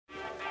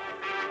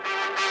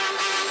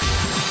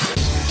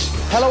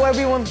Hello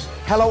everyone,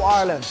 hello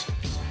Ireland.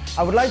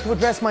 I would like to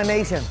address my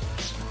nation.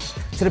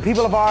 To the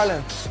people of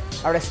Ireland,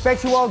 I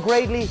respect you all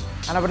greatly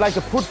and I would like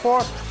to put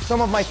forth some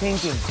of my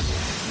thinking.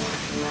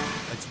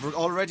 It's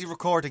already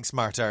recording,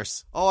 smart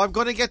arse. Oh, I'm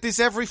going to get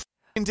this every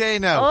f***ing day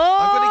now.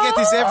 I'm going to get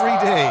this every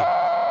day.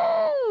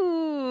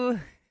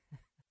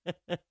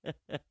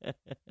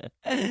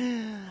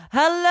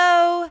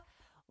 Hello,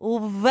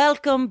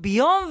 welcome,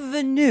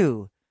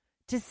 bienvenue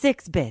to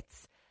 6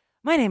 Bits.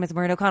 My name is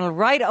Myrna O'Connell.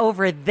 Right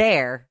over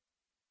there,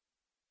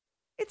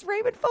 it's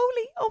Raymond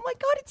Foley. Oh my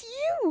God, it's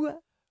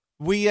you.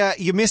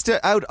 You missed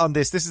out on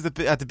this. This is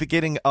at the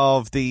beginning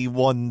of the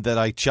one that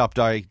I chopped.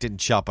 I didn't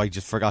chop. I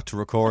just forgot to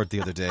record the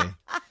other day.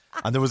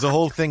 And there was a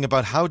whole thing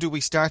about how do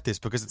we start this,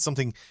 because it's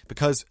something,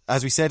 because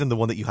as we said in the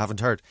one that you haven't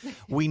heard,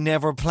 we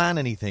never plan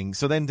anything.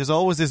 So then there's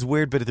always this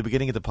weird bit at the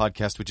beginning of the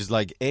podcast, which is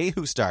like, A,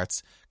 who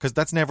starts? Because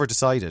that's never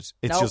decided.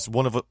 It's just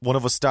one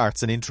of us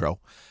starts an intro.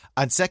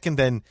 And second,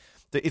 then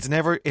it's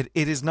never, it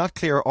is not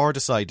clear or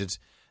decided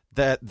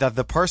that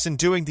the person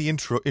doing the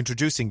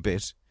introducing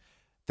bit,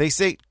 they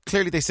say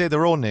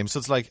their own name. So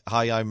it's like,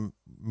 hi, I'm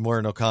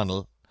Myrna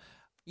O'Connell.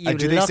 You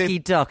lucky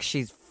duck,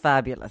 she's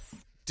fabulous.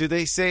 Do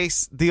they say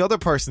the other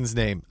person's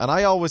name? And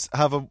I always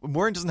have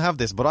Myrna doesn't have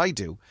this, but I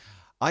do.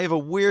 I have a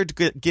weird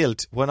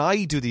guilt when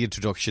I do the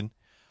introduction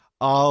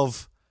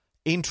of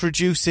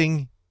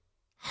introducing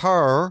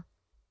her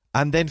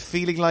and then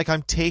feeling like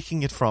I'm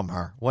taking it from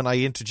her when I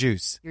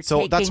introduce. You're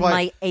taking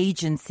my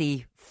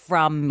agency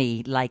from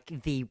me, like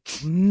the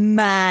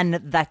man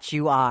that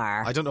you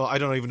are. I don't know. I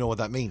don't even know what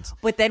that means.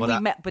 But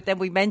then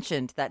we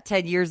mentioned that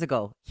 10 years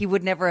ago he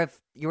would never have.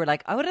 You were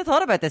like, I would have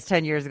thought about this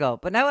 10 years ago.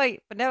 But now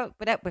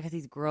because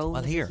he's grown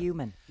as a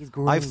human. He's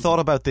grown. I've thought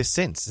about this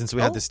since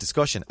we had this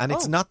discussion, and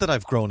it's not that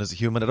I've grown as a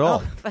human at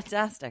all. Oh,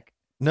 fantastic.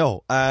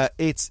 No,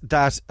 it's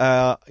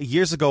that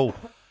years ago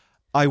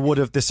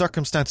the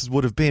circumstances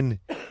would have been.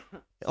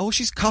 Oh,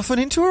 she's coughing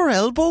into her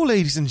elbow,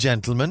 ladies and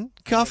gentlemen.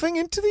 Coughing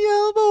into the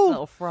elbow.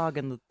 Little frog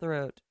in the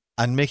throat.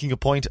 And making a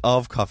point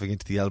of coughing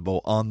into the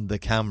elbow on the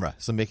camera.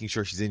 So making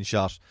sure she's in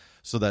shot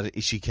so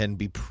that she can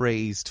be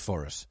praised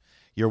for it.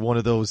 You're one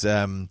of those,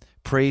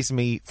 praise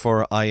me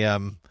for I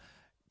am.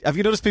 Have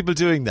you noticed people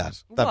doing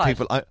that? That what?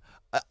 People,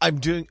 I'm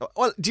doing,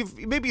 well,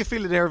 maybe you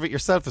feel an air of it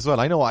yourself as well.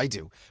 I know I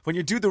do. When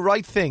you do the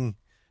right thing,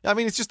 I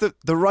mean, it's just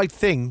the right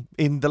thing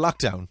in the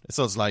lockdown.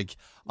 So it's like,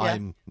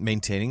 I'm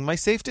maintaining my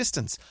safe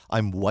distance.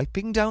 I'm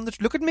wiping down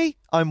look at me.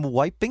 I'm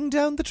wiping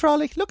down the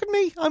trolley. Look at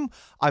me.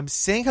 I'm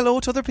saying hello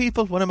to other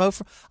people when I'm out.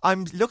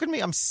 Look at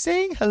me. I'm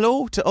saying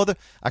hello to other.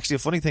 Actually, a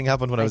funny thing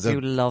happened when I was out. I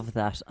do love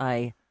that.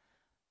 I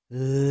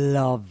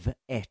love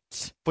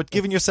it. But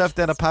giving yourself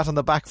then a pat on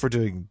the back for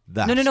doing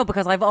that. No,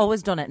 because I've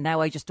always done it. Now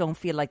I just don't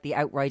feel like the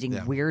outriding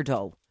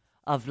weirdo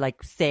of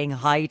like saying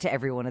hi to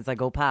everyone as I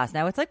go past.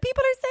 Now it's like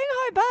people are saying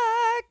hi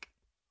back.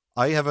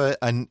 I have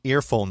an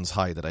earphones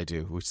hi that I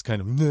do, which is kind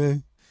of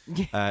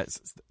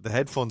the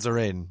headphones are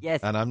in, yes,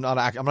 and I'm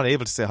not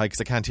able to say hi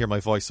because I can't hear my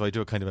voice, so I do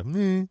a kind of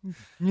a.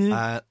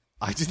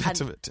 I do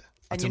that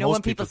and you know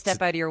when people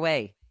step out of your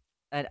way,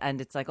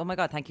 and it's like, oh my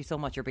God, thank you so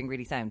much, you're being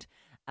really sound.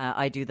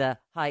 I do the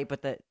hi,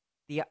 but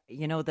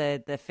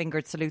the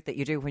fingered salute that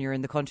you do when you're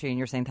in the country and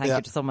you're saying thank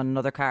you to someone in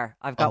another car.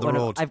 I've got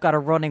one. I've got a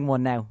running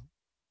one now.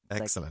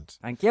 It's excellent.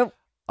 Like, thank you.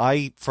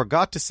 I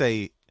forgot to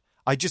say.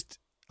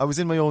 I was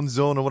in my own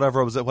zone or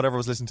whatever I was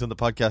listening to on the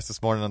podcast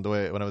this morning on the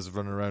way when I was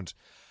running around,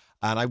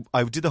 and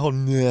I did the whole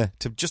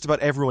to just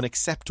about everyone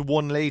except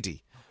one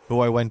lady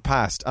who I went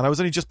past, and I was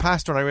only just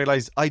past her and I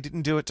realised I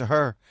didn't do it to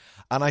her,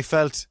 and I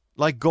felt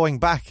like going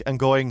back and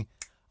going,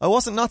 I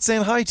wasn't not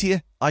saying hi to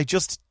you, I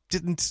just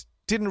didn't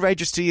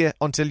register you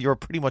until you were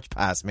pretty much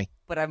past me.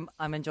 But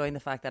I'm enjoying the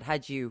fact that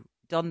had you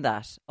done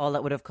that, all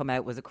that would have come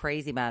out was a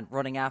crazy man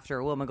running after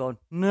a woman going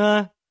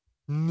nah,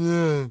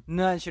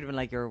 it should have been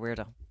like, you're a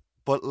weirdo.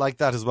 But like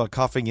that as well,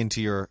 coughing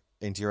into your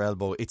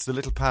elbow. It's the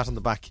little pat on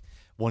the back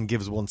one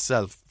gives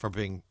oneself for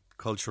being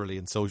culturally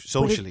and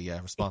socially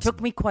responsible. It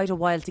took me quite a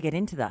while to get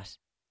into that.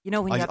 You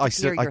know, when you have to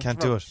clear your can't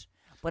throat. do it.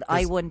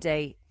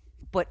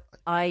 But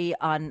I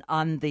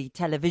on the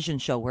television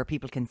show where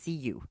people can see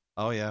you.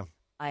 Oh yeah.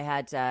 I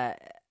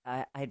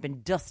had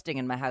been dusting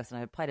in my house and I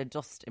had a pile of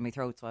dust in my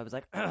throat, so I was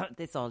like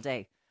this all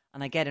day,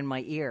 and I get in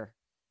my ear.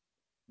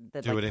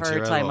 The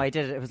third time I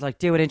did it, it was like,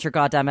 do it into your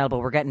goddamn elbow.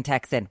 We're getting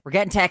texts in.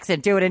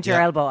 Do it into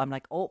your elbow. I'm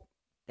like, oh,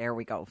 there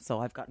we go. So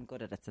I've gotten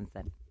good at it since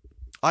then.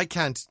 I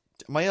can't.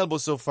 My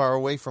elbow's so far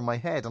away from my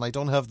head, and I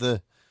don't have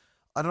the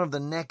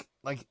neck.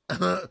 Like,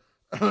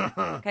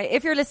 okay,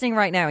 if you're listening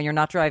right now and you're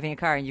not driving a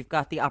car and you've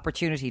got the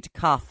opportunity to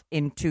cough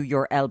into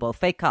your elbow,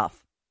 fake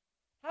cough.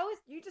 How is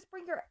you just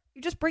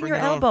bring your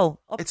elbow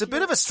up? It's a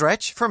bit of a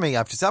stretch for me. I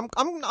have to say,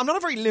 I'm not a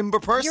very limber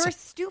person. You're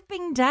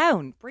stooping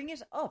down. Bring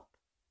it up.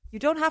 You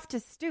don't have to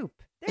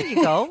stoop. There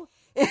you go.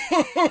 There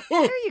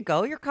you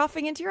go. You're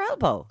coughing into your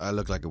elbow. I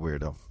look like a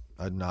weirdo.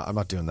 I'm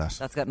not doing that.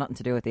 That's got nothing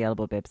to do with the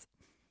elbow, bibs.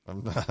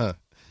 So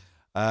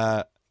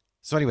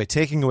anyway,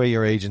 taking away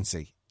your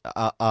agency.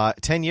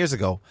 10 years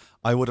ago,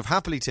 I would have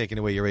happily taken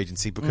away your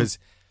agency because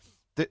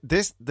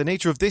the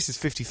nature of this is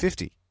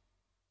 50-50.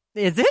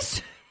 Is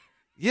it?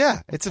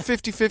 Yeah, it's a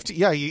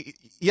 50-50.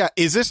 Yeah,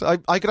 is it?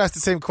 I could ask the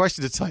same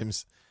question at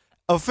times.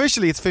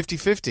 Officially, it's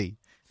 50-50.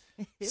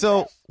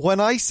 So when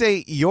I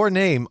say your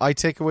name, I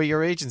take away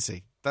your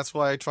agency. That's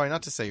why I try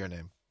not to say your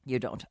name. You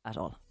don't at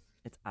all.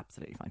 It's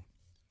absolutely fine.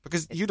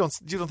 Because you don't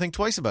think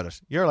twice about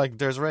it. You're like,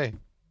 there's Ray.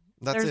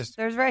 That's it.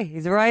 There's Ray.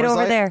 He's right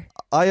over there.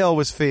 I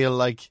always feel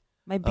like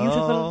my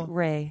beautiful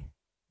Ray.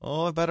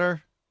 Oh, I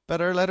better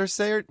let her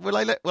say it. Will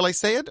I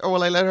say it, or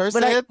will I let her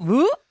say it?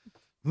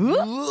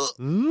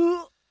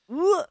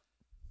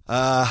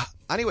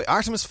 Anyway,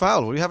 Artemis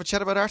Fowl. Will we have a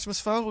chat about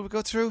Artemis Fowl? Will we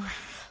go through?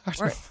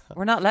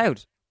 We're not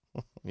loud.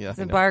 Yeah, it's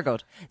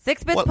embargoed.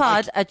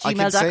 6bitspod@gmail.com. I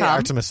can say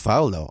Artemis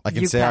Fowl, though. I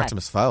can say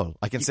Artemis Fowl.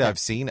 I can say I've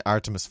seen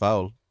Artemis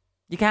Fowl.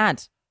 You can't.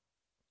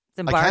 It's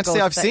embargoed. I can't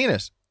say I've seen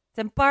it. It's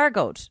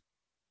embargoed.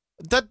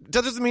 That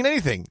doesn't mean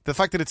anything. The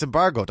fact that it's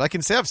embargoed. I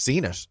can say I've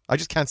seen it. I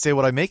just can't say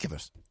what I make of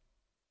it.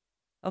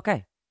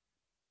 Okay.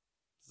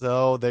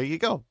 So there you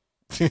go.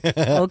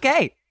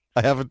 Okay.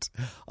 I haven't.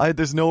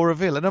 There's no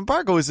reveal. An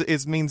embargo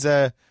means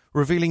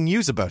revealing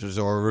news about it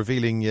or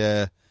revealing.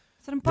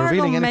 It's an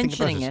embargo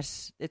mentioning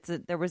it.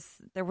 There was.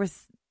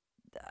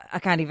 I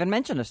can't even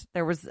mention it.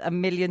 There was a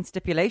million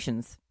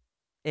stipulations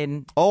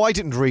in. Oh, I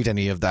didn't read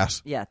any of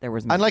that. Yeah, there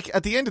was. And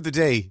at the end of the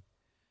day,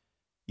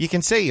 you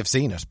can say you've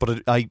seen it,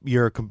 but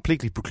you're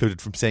completely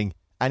precluded from saying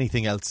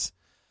anything else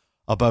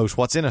about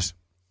what's in it.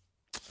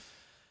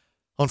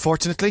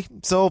 Unfortunately,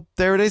 so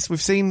there it is.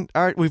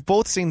 We've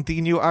both seen the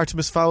new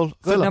Artemis Fowl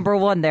film. Number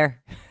one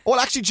there. Well,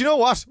 actually, do you know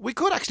what? We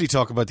could actually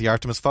talk about the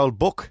Artemis Fowl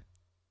book,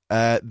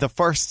 the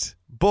first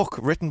book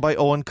written by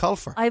Owen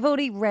Colfer. I've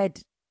only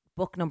read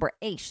book number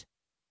 8.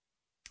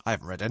 I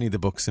haven't read any of the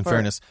books, in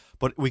fairness,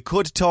 but we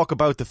could talk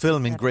about the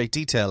film in great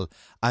detail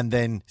and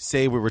then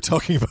say we were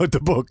talking about the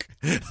book.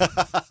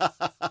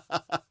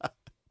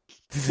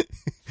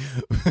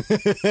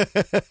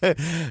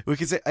 We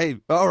could say, hey,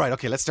 all right,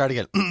 okay, let's start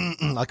again.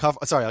 I'll cough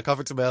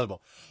into my elbow.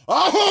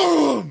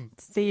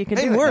 See, you can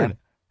do it.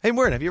 Hey,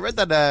 Muireann, have you read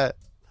that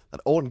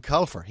Owen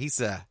Colfer? He's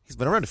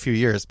been around a few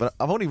years, but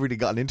I've only really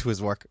gotten into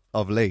his work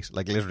of late,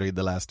 like literally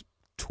the last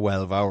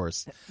 12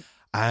 hours.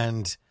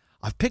 And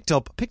I've picked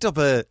up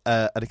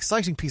an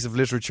exciting piece of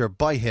literature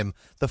by him.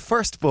 The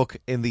first book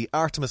in the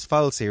Artemis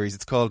Fowl series.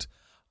 It's called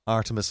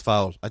Artemis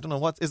Fowl. I don't know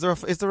what is there.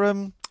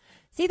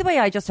 See the way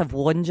I just have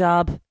one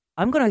job.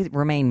 I'm going to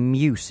remain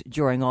mute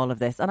during all of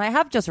this, and I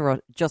have just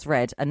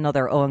read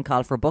another Owen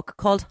Colfer book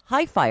called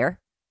High Fire.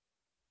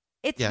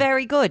 It's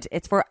very good.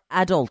 It's for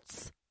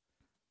adults.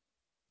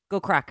 Go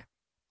crack.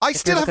 I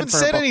still haven't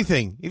said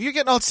anything. If you're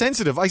getting all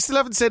sensitive, I still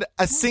haven't said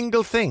a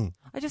single thing.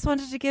 I just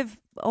wanted to give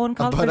Owen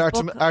Colfer's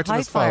book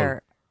Artemis High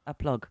Fire a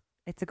plug.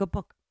 It's a good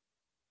book.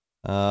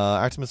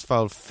 Artemis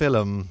Fowl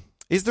film.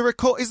 Is there a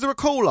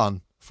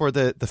colon for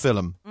the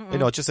film? You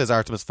know, it just says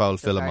Artemis Fowl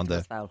film on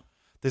the. Fowl.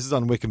 This is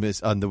on the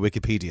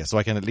Wikipedia, so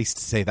I can at least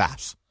say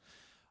that.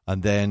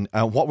 And then,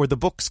 what were the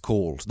books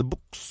called? The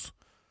books.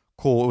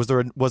 Was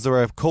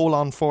there a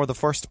colon for the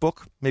first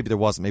book? Maybe there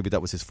wasn't. Maybe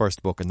that was his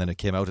first book, and then it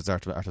came out as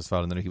Artemis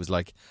Fowl, and then he was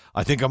like,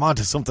 "I think I'm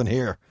onto something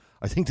here.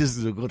 I think this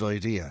is a good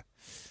idea."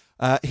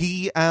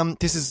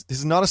 This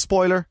is not a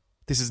spoiler.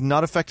 This is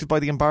not affected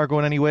by the embargo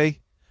in any way.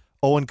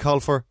 Owen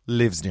Colfer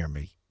lives near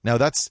me. Now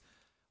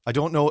I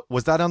don't know.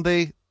 Was that on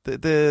the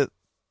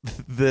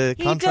contract?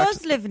 He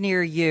does live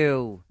near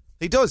you.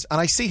 He does, and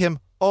I see him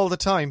all the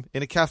time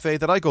in a cafe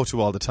that I go to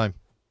all the time.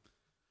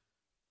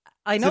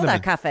 I know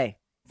that cafe.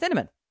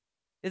 Cinnamon.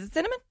 Is it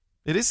Cinnamon?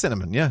 It is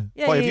Cinnamon, yeah.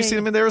 Why, have you seen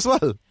him in there as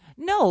well?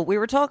 No,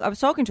 I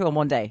was talking to him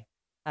one day,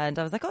 and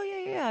I was like, oh,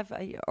 yeah.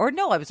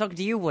 I was talking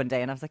to you one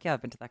day, and I was like, yeah,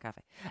 I've been to that cafe.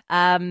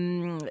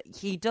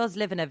 He does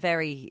live in a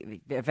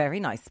very, very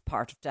nice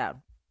part of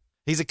town.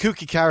 He's a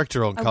kooky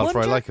character, Owen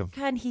Colfer. I like him.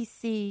 Can he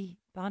see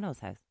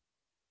Bono's house?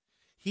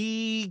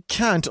 He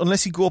can't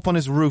unless he go up on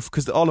his roof,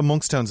 because all of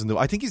Monkstown's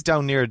I think he's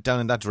down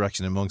in that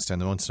direction, in Monkstown,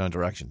 the Monkstown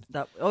direction.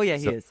 He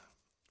is.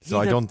 So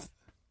I don't.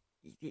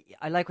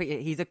 I like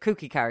he's a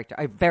kooky character.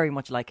 I very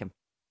much like him.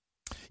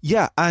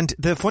 Yeah, and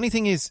the funny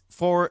thing is,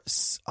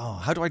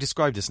 how do I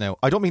describe this now?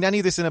 I don't mean any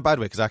of this in a bad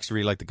way, because I actually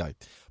really like the guy.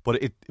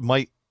 But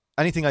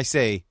anything I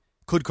say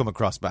could come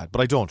across bad, but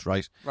I don't.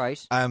 Right.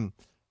 Right.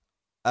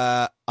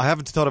 I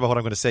haven't thought about what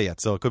I'm going to say yet,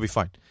 so it could be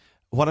fine.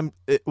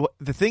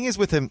 The thing is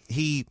with him,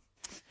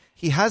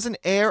 he has an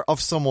air of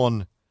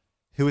someone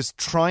who is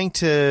trying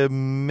to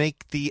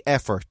make the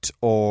effort,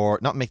 or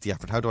not make the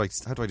effort. How do I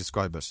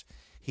describe it?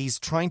 He's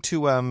trying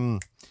to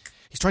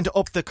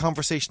up the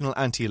conversational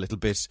ante a little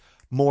bit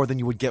more than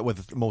you would get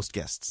with most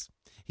guests.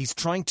 He's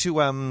trying to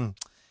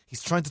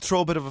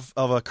throw a bit of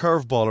a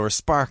curveball or a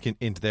spark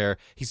into there.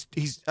 He's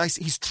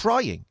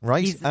trying,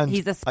 right?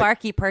 He's a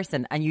sparky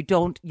person, and you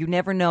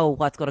never know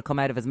what's going to come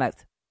out of his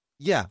mouth.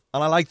 Yeah,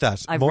 and I like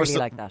that. I really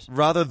like that.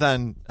 Rather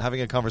than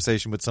having a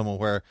conversation with someone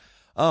where,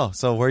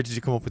 so where did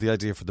you come up with the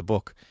idea for the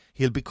book?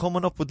 He'll be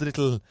coming up with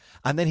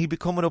and then he'll be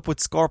coming up with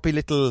scorpy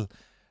little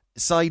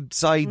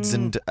sides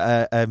and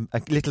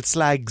little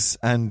slags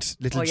and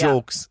little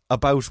jokes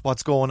about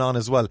what's going on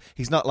as well.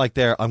 He's not like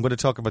I'm going to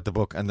talk about the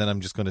book and then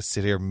I'm just going to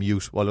sit here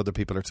mute while other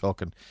people are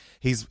talking.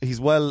 He's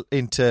well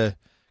into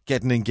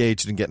getting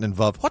engaged and getting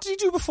involved. What did he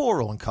do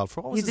before, Owen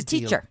Colfer? He's a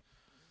teacher.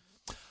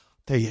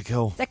 There you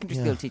go. Secondary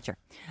school teacher.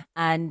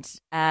 And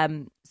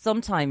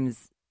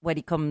sometimes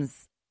when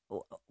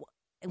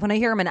I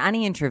hear him in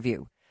any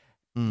interview,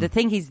 the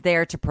thing he's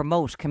there to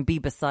promote can be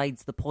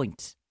besides the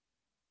point.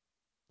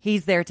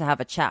 He's there to have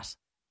a chat.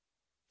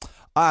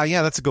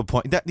 Yeah, that's a good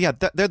point. They're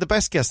the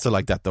best guests are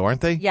like that, though,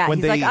 aren't they? Yeah,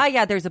 he's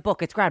like, there's a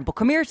book, it's grand, but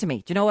come here to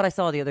me. Do you know what I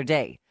saw the other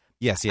day?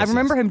 Yes. I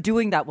remember him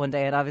doing that one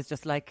day, and I was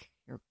just like,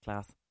 you're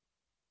class.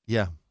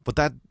 Yeah, but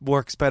that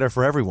works better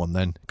for everyone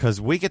then, because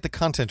we get the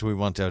content we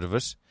want out of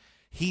it.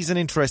 He's an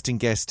interesting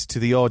guest to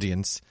the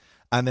audience,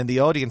 and then the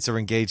audience are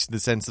engaged in the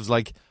sense of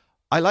like,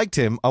 I liked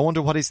him, I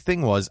wonder what his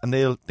thing was, and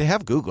they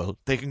have Google.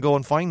 They can go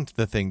and find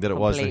the thing that it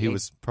was that he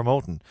was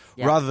promoting,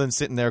 rather than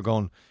sitting there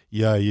going,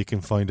 yeah, you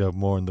can find out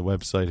more on the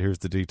website, here's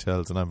the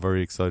details, and I'm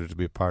very excited to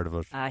be a part of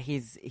it.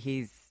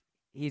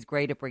 He's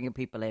great at bringing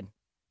people in,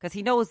 because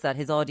he knows that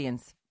his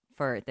audience,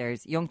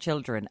 there's young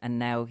children, and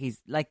now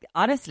he's like,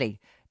 honestly,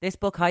 this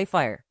book, High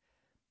Fire,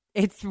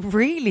 it's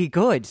really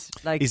good.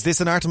 Like, is this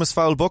an Artemis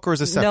Fowl book, or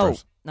is it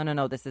separate?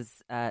 No. This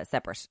is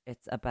separate.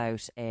 It's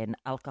about an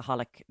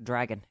alcoholic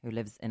dragon who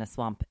lives in a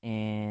swamp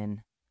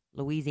in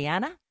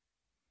Louisiana.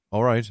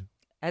 All right.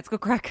 It's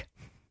good crack.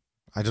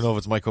 I don't know if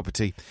it's my cup of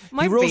tea.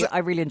 I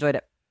really enjoyed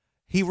it.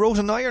 He wrote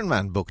an Iron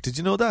Man book. Did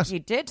you know that? He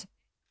did.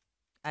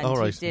 And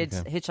he did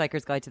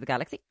Hitchhiker's Guide to the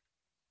Galaxy.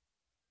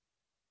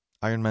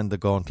 Iron Man the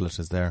Gauntlet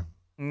is there.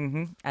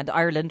 Mm-hmm. And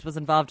Ireland was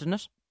involved in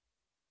it.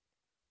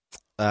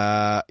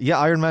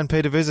 Iron Man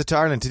paid a visit to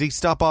Ireland. Did he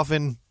stop off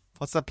in,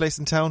 what's that place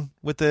in town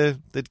with the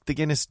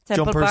Guinness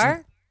Temple jumpers?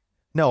 Bar?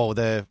 No,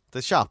 the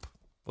shop.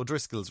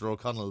 O'Driscoll's or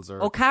O'Connell's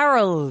or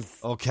O'Carroll's.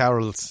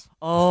 O'Carroll's.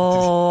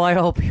 Oh, I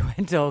hope he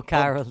went to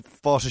O'Carroll's.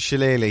 Bought a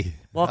shillelagh.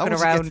 Walking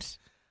around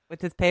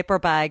with his paper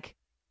bag.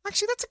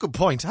 Actually, that's a good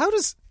point. How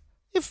does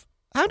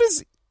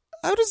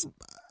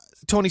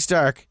Tony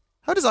Stark,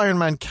 how does Iron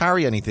Man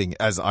carry anything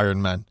as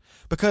Iron Man?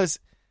 Because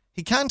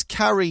he can't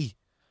carry,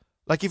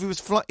 like if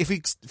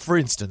he for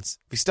instance,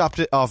 if he stopped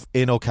it off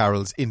in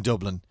O'Carroll's in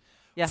Dublin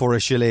for a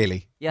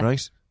shillelagh,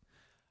 right?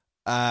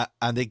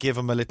 And they give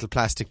him a little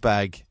plastic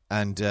bag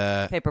and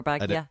paper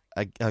bag,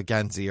 a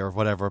Gansey or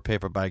whatever, a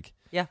paper bag.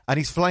 Yeah. And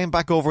he's flying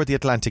back over the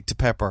Atlantic to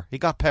Pepper. He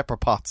got Pepper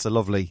Potts, a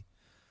lovely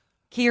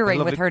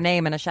keyring with her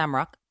name and a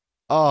shamrock.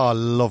 Oh,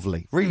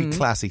 lovely. Really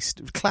classy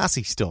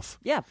stuff.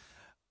 Yeah.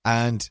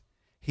 And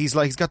he's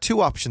got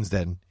two options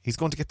then. He's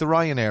going to get the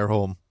Ryanair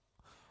home.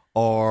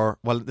 Or,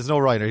 well, there's no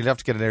Ryanair. He'll have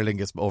to get an Aer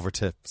Lingus over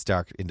to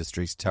Stark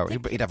Industries Tower.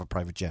 He'd have a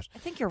private jet. I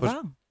think you're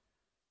wrong.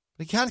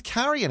 He can't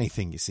carry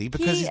anything, you see,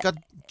 because he's got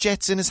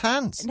jets in his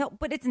hands. No,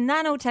 but it's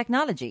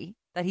nanotechnology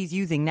that he's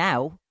using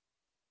now.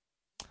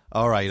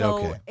 All right, so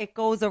okay. It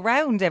goes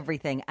around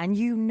everything, and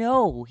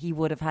he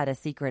would have had a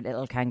secret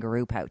little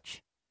kangaroo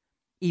pouch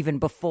even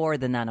before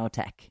the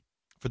nanotech.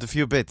 For the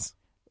few bits.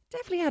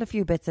 Definitely had a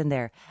few bits in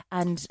there.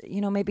 And,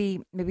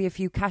 maybe a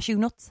few cashew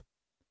nuts.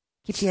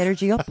 Keep the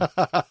energy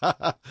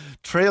up.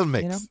 Trail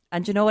mix.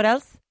 And you know what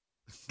else?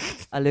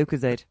 A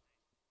Lucozade.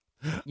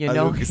 You need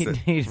a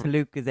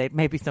Lucozade.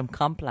 Maybe some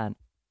Complan.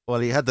 Well,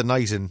 he had the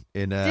night in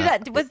was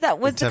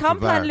the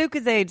Complan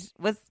Lucozade?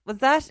 Was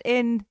that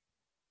in?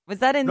 Was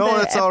that in? No,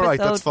 that's all right.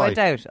 That's fine. Went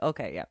out.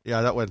 Okay, yeah.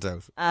 Yeah, that went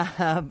out.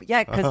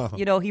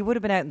 Because he would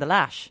have been out in the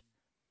lash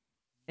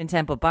in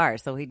Temple Bar,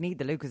 so he'd need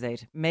the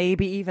Lucozade.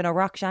 Maybe even a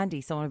rock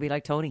shandy. Someone would be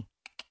like, Tony,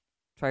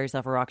 try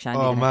yourself a rock shandy.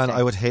 Oh man,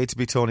 I would hate to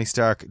be Tony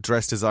Stark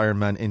dressed as Iron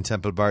Man in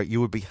Temple Bar. You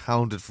would be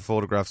hounded for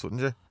photographs,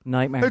 wouldn't you?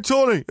 Nightmare. Hey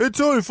Tony,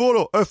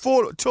 photo.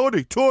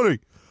 Tony.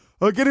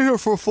 I'll get in here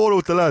for a photo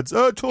with the lads.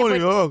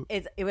 Tony.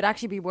 It would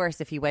actually be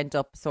worse if he went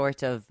up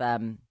sort of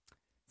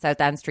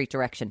South Ann Street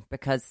direction,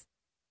 because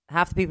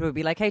half the people would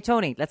be like, hey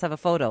Tony, let's have a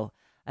photo,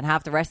 and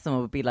half the rest of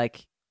them would be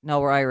like, no,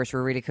 we're Irish,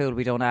 we're really cool,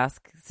 we don't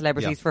ask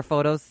celebrities for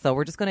photos, so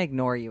we're just going to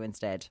ignore you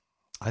instead.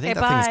 I think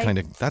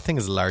that thing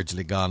is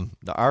largely gone.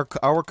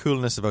 Our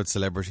coolness about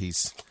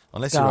celebrities,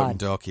 unless you're out in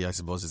Dalkey, I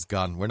suppose, is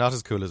gone. We're not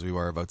as cool as we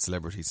were about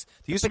celebrities.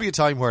 There used to be a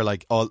time where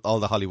like all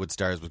the Hollywood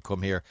stars would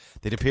come here,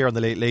 they'd appear on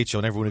the Late Late Show,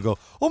 and everyone would go,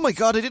 oh my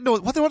God, I didn't know,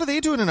 what are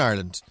they doing in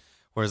Ireland?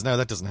 Whereas now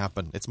that doesn't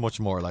happen. It's much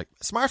more like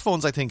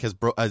smartphones, I think, has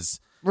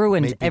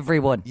ruined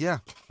everyone. Yeah.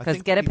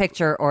 Because get a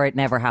picture or it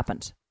never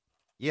happened.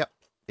 Yep,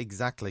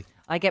 exactly.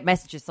 I get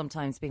messages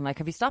sometimes being like,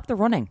 have you stopped the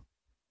running?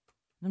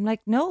 And I'm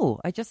like, no,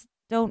 I just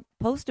don't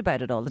post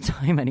about it all the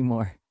time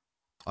anymore.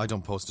 I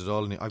don't post it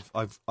all.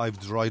 I've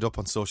dried up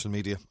on social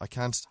media. I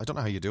can't. I don't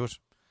know how you do it.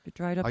 You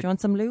dried up? Do you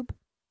want some lube?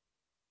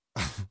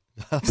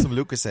 Have some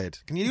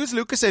Lucozade. Can you use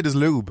Lucozade as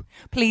lube?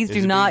 Please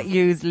do not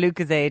use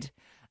Lucozade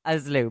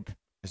as lube.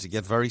 It'll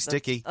get very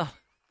sticky.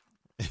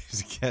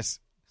 It'll get...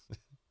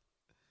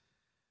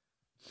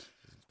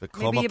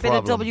 Maybe a bit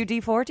of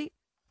WD-40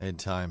 in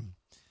time.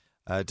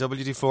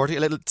 WD-40, a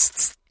little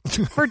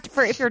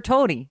for if you're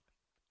Tony.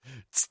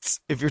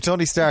 If you're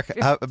Tony Stark,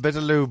 have a bit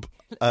of lube.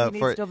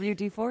 For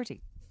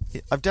WD-40.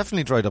 I've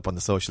definitely dried up on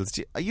the socials.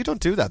 You don't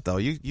do that though.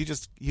 You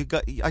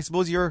got. I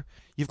suppose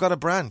you've got a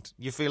brand.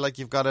 You feel like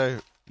you got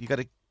to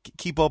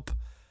keep up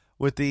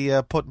with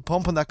the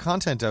pumping that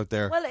content out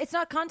there. Well, it's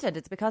not content.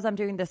 It's because I'm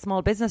doing the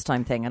small business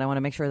time thing, and I want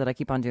to make sure that I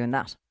keep on doing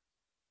that.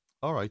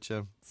 All right,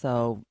 yeah.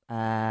 So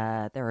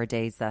there are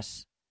days that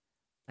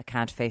I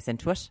can't face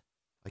into it.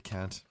 I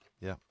can't.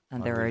 Yeah.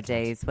 And there are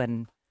days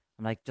when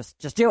I'm like, just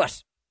do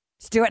it.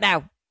 Just do it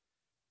now.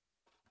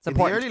 It's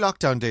important. In the early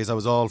lockdown days, I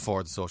was all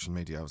for the social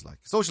media. I was like,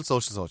 social.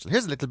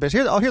 Here's a little bit.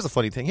 Here's a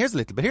funny thing. Here's a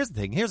little bit. Here's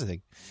the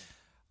thing.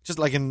 Just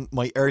like in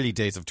my early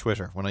days of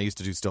Twitter, when I used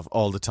to do stuff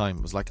all the time,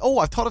 it was like, oh,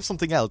 I've thought of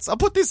something else. I'll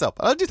put this up.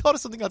 I just thought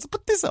of something else. I'll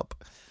put this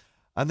up.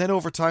 And then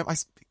over time,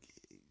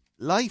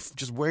 life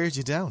just wears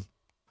you down.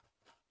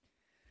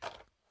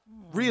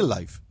 Real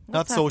life,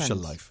 not social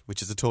life,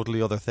 which is a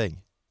totally other thing.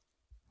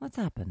 What's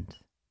happened?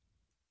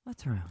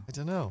 What's wrong? I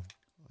don't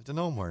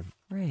know, Maureen.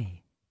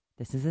 Ray,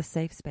 this is a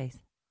safe space.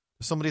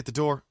 There's somebody at the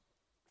door.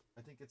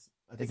 I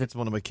think it's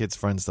one of my kids'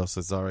 friends, though,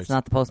 so it's all right. It's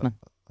not the postman.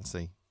 Let's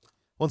see.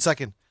 1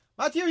 second.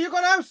 Matthew, you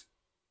going out?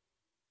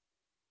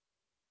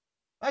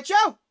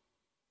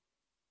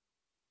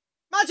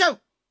 Matthew!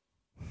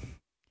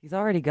 He's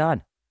already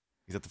gone.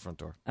 He's at the front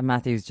door. And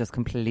Matthew's just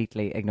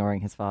completely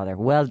ignoring his father.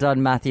 Well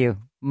done, Matthew.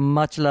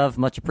 Much love,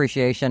 much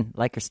appreciation.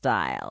 Like your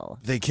style.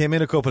 They came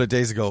in a couple of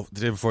days ago,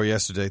 the day before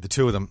yesterday, the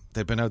two of them.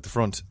 They'd been out the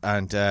front,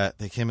 and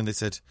they came in, they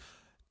said,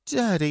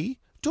 Daddy,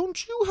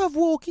 don't you have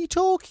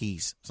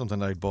walkie-talkies?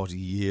 Something I bought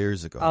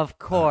years ago. Of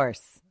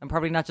course. And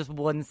probably not just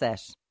one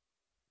set.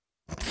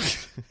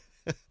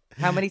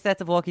 How many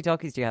sets of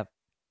walkie-talkies do you have?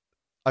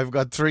 I've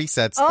got 3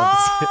 sets.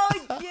 Oh,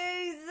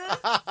 Jesus.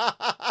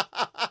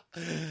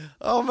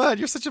 Oh, man,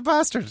 you're such a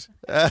bastard.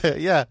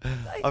 Yeah,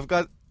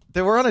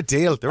 they were on a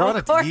deal. They were on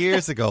it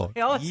years ago.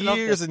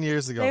 Years and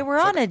years ago. They were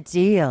on a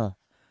deal.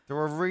 They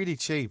were really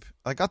cheap.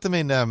 I got them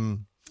in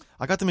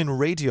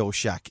Radio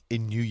Shack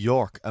in New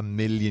York a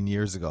million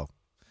years ago.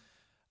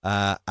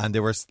 And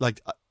they were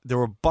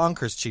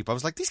bonkers cheap. I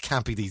was like, these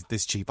can't be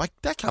this cheap. I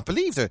can't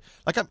believe they're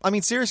like, I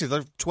mean, seriously,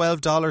 they're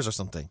 $12 or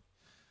something.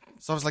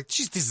 So I was like,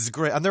 geez, this is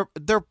great. And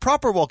they're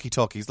proper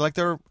walkie-talkies. Like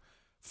they're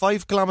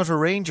 5 kilometer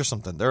range or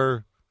something.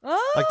 They're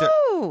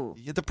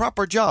the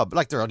proper job.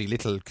 Like they're only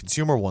little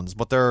consumer ones,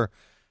 but they're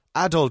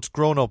adult,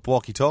 grown-up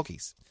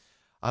walkie-talkies.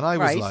 And I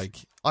was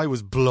I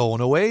was blown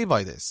away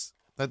by this.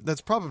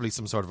 That's probably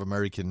some sort of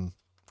American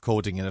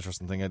coding in it or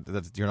something.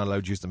 That you're not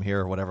allowed to use them here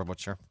or whatever. But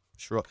sure.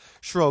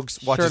 Shrugs,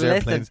 watches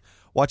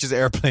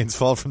airplanes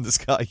fall from the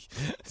sky.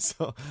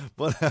 So,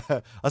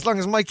 but as long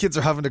as my kids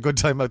are having a good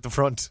time out the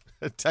front,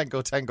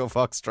 Tango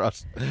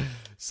Foxtrot.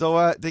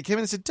 So they came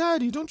in and said,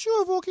 Daddy, don't you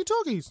have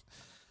walkie-talkies?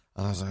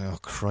 And I was like, oh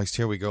Christ,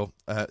 here we go.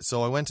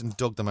 So I went and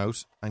dug them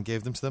out and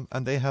gave them to them,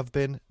 and they have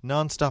been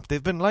non-stop.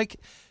 They've been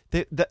like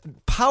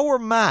power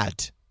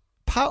mad.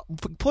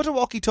 Put a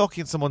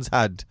walkie-talkie in someone's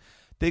hand,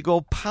 they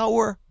go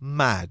power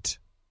mad.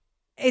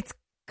 It's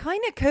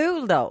kind of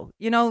cool though,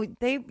 you know.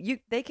 They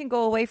can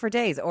go away for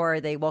days, or are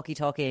they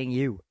walkie-talkieing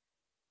you?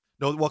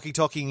 No,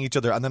 walkie-talkieing each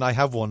other. And then I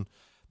have one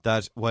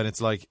that when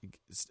it's like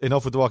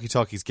enough with the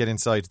walkie-talkies, get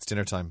inside, it's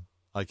dinner time.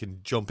 I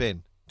can jump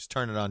in, just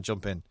turn it on,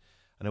 jump in,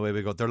 and away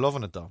we go. They're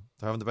loving it though.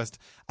 They're having the best.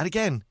 And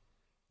again,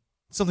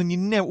 something we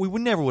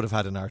never would have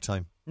had in our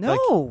time. No,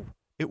 like,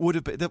 it would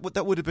have been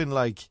that would have been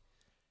like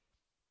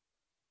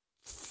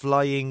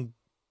flying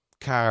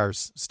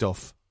cars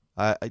stuff.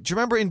 Do you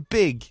remember in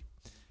Big?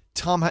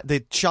 Tom had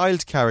the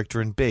child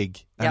character in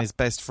Big and his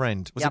best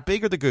friend. Was it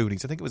Big or the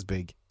Goonies? I think it was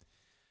Big.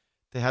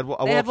 They had a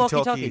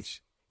walkie-talkie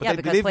each.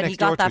 But they lived next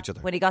door to each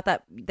other. When he got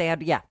that, they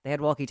had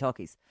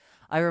walkie-talkies.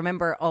 I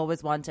remember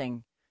always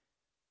wanting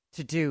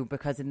to do,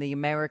 because in the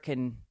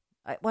American,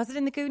 was it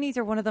in the Goonies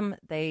or one of them,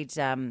 they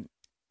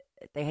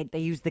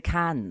used the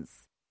cans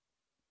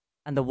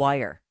and the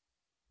wire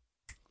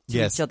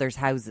to each other's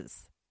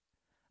houses.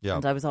 Yeah.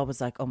 And I was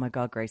always like, oh my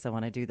God, Grace, I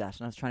want to do that.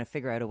 And I was trying to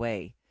figure out a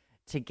way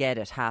to get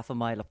it half a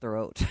mile up the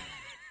road.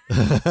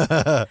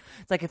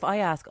 It's like, if I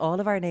ask all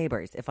of our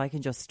neighbours if I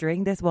can just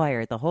string this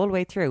wire the whole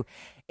way through,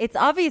 it's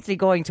obviously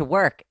going to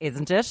work,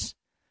 isn't it?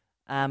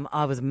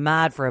 I was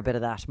mad for a bit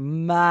of that.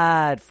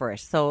 Mad for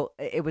it. So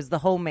it was the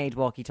homemade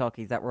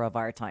walkie-talkies that were of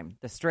our time.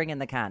 The string in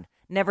the can.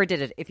 Never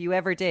did it. If you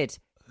ever did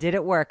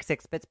it work?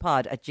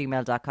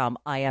 6bitspod@gmail.com.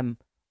 I am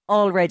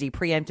already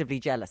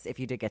preemptively jealous if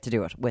you did get to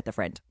do it with a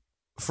friend.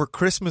 For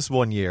Christmas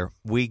one year,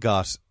 we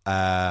got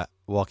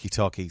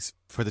walkie-talkies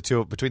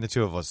between the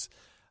two of us,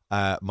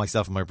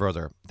 myself and my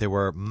brother. They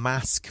were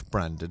Mask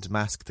branded,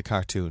 Mask the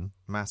cartoon,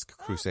 Mask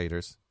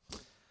Crusaders,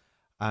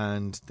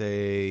 and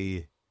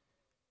they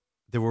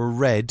were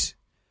red,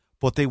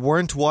 but they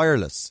weren't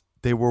wireless.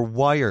 They were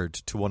wired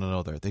to one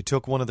another. They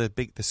took one of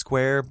the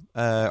square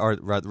or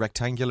rather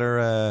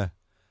rectangular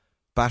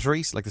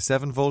batteries, like the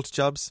 7-volt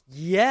jobs.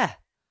 Yeah,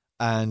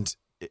 and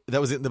that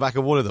was in the back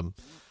of one of them.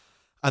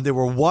 And they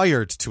were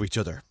wired to each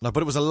other. Now,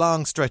 but it was a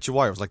long stretch of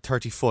wire. It was like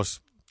 30-foot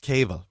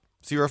cable.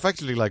 So you were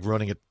effectively like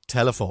running a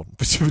telephone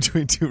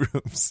between two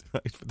rooms,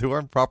 right? But they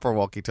weren't proper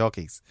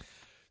walkie-talkies.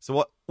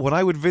 So when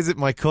I would visit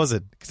my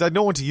cousin, because I had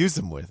no one to use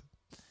them with,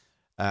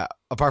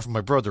 apart from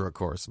my brother, of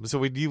course. So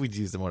we'd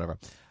use them, whatever.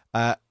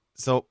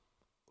 So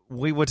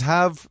we would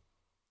have,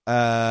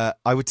 I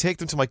would take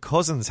them to my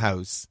cousin's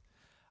house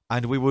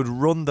and we would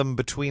run them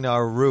between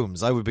our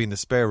rooms. I would be in the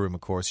spare room,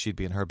 of course. She'd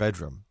be in her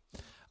bedroom.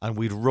 And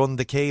we'd run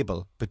the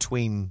cable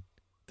between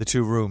the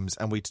two rooms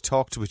and we'd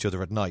talk to each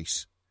other at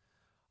night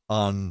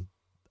on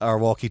our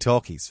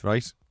walkie-talkies,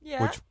 right?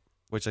 Yeah.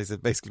 Which I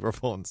said basically were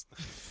phones.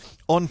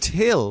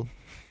 Until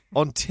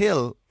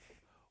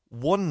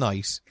one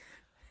night,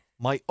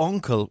 my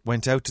uncle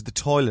went out to the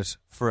toilet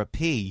for a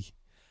pee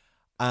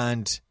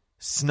and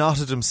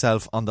snotted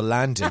himself on the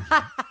landing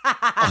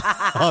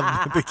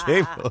on the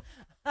cable.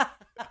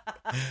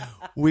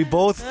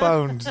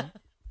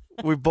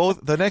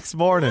 The next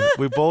morning,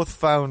 we both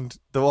found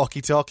the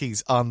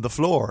walkie-talkies on the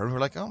floor and we're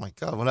like, oh my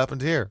God, what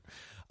happened here?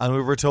 And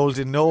we were told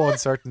in no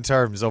uncertain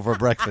terms over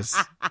breakfast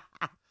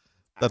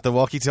that the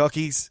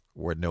walkie-talkies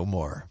were no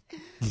more.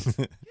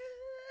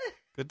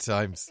 Good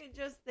times. You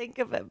just think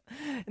of him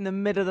in the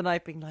middle of the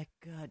night being like,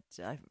 God,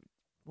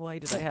 why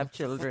did I have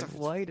children?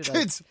 Why did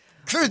I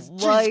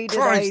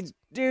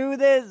do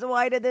this?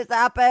 Why did this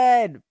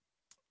happen?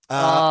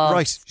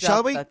 Right,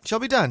 shall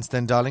we dance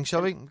then, darling?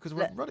 Shall we? Because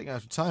we're running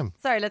out of time.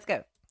 Sorry, let's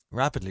go.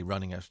 Rapidly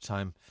running out of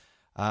time.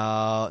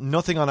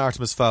 Nothing on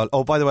Artemis Fowl.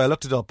 Oh, by the way, I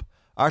looked it up.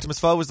 Artemis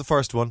Fowl was the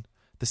first one.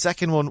 The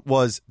second one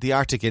was the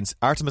Artemis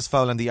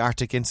Fowl and the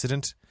Arctic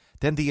Incident.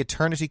 Then the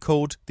Eternity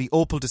Code, the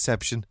Opal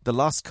Deception, the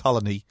Lost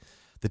Colony,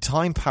 the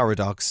Time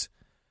Paradox,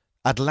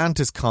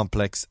 Atlantis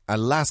Complex,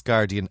 and Last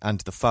Guardian,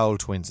 and the Fowl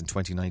Twins in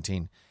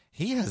 2019.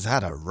 He has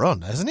had a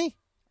run, hasn't he?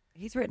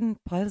 He's written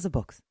piles of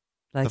books.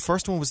 The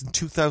first one was in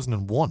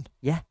 2001.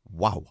 Yeah.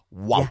 Wow.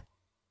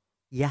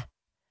 Yeah.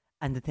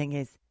 And the thing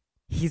is,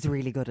 he's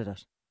really good at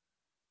it.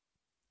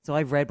 So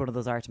I've read one of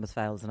those Artemis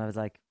Fowls and I was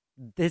like,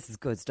 this is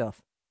good stuff.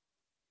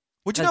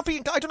 Would you not be...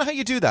 I don't know how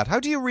you do that.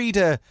 How do you read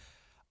a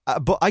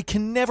book? I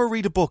can never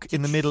read a book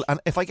in the middle. And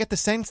if I get the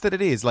sense that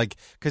it is, like,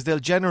 because they'll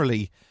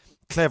generally...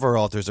 Clever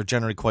authors are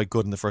generally quite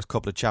good in the first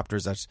couple of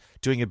chapters at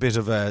doing a bit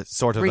of a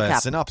sort of recap.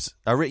 A synopsis.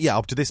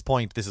 Up to this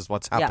point, this is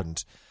what's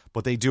happened. Yeah.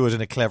 But they do it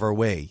in a clever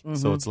way. Mm-hmm.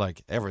 So it's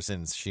like, ever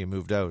since she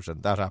moved out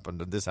and that happened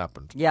and this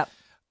happened. Yep.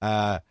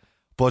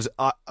 But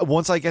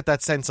once I get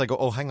that sense, I go,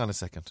 oh, hang on a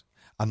second.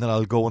 And then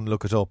I'll go and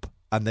look it up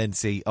and then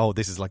see, oh,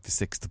 this is like the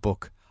sixth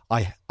book.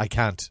 I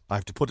can't. I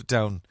have to put it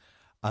down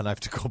and I have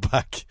to go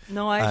back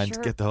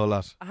get the whole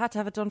lot. I had to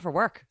have it done for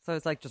work. So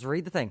it's like, just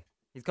read the thing.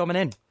 He's coming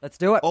in. Let's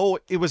do it. Oh,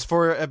 it was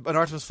for an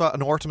Artemis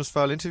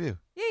Fowl interview?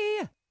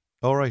 Yeah.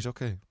 Oh, right,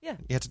 okay. Yeah.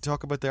 You had to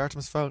talk about the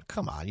Artemis Fowl?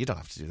 Come on, you don't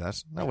have to do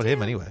that. Not with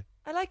him anyway.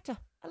 I like to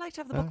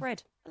have the book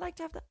read. I like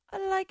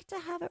to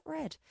have it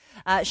read.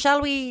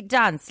 Shall we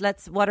dance?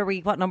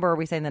 What number are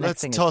we saying the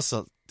next thing is? Let's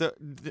tussle.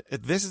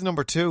 This is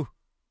number 2.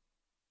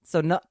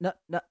 So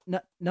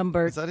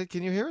number... Is that it?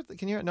 Can you hear it?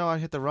 Can you hear it? No, I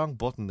hit the wrong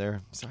button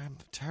there. Sorry, I'm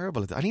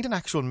terrible at it. I need an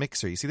actual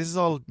mixer. You see, this is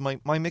all...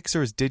 My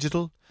mixer is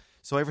digital,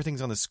 so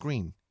everything's on the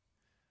screen.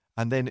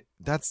 And then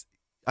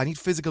I need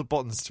physical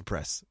buttons to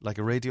press, like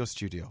a radio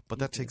studio, but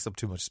that takes up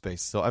too much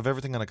space. So I have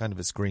everything on a kind of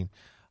a screen.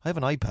 I have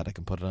an iPad I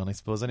can put it on, I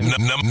suppose. Anyway.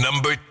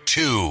 Number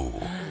 2.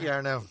 Here we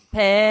are now.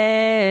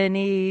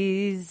 Pennies.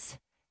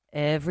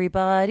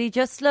 Everybody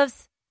just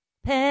loves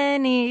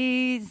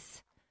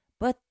pennies.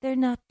 But they're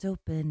not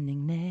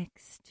opening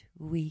next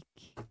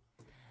week.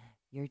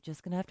 You're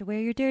just going to have to wear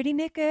your dirty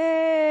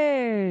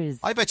knickers.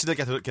 I bet you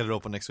they'll get it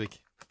open next week.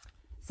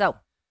 So,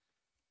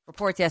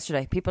 reports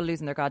yesterday. People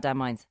losing their goddamn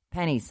minds.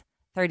 Pennies.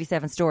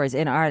 37 stores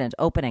in Ireland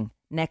opening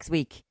next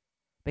week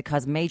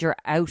because major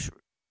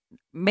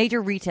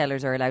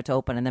retailers are allowed to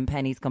open, and then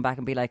Pennies come back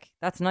and be like,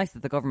 that's nice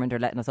that the government are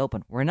letting us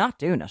open. We're not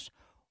doing it.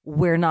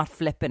 We're not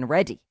flipping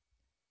ready.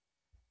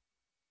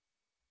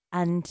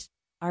 And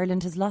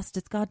Ireland has lost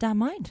its goddamn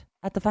mind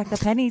at the fact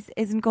that Pennies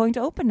isn't going to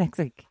open next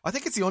week. I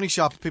think it's the only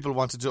shop people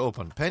wanted to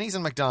open. Pennies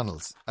and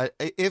McDonald's.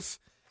 If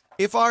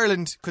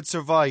Ireland could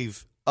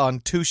survive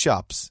on 2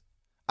 shops,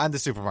 and the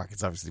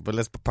supermarkets obviously, but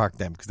let's park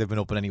them because they've been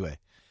open anyway.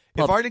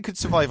 Pub. If Ireland could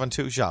survive on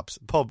 2 shops,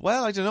 pub,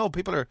 well, I don't know,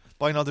 people are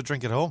buying all their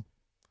drink at home.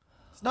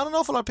 There's not an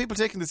awful lot of people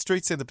taking the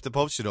streets saying that the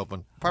pubs should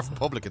open, apart from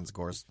publicans, of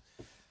course.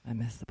 I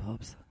miss the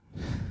pubs.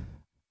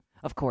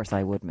 Of course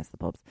I would miss the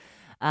pubs.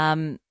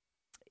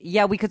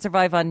 Yeah, we could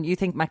survive on, you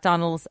think,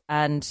 McDonald's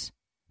and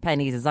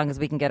Pennies, as long as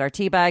we can get our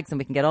tea bags and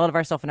we can get all of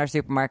our stuff in our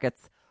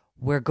supermarkets,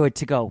 we're good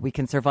to go. We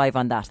can survive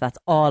on that. That's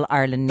all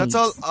Ireland needs.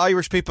 That's all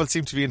Irish people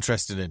seem to be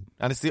interested in.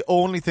 And it's the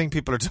only thing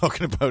people are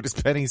talking about is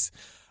Pennies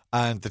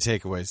and the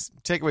takeaways.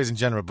 Takeaways in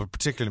general, but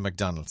particularly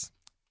McDonald's.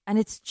 And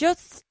it's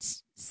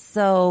just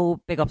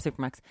so... Big up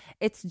Supermax.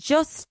 It's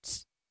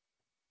just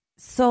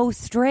so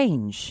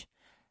strange.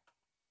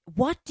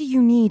 What do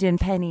you need in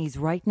Pennies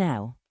right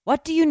now?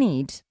 What do you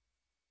need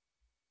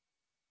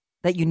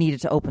that you needed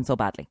to open so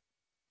badly?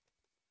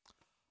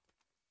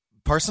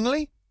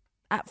 Personally?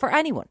 For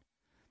anyone.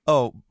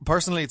 Oh,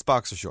 personally, it's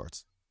boxer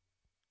shorts.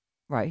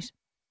 Right.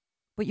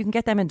 But you can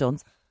get them in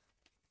Dunnes.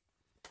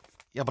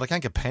 Yeah, but I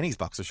can't get Pennies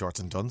boxer shorts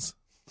in Dunnes.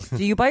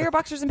 Do you buy your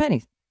boxers in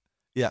Pennies?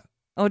 Yeah.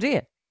 Oh, do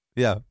you?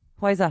 Yeah.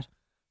 Why is that?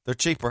 They're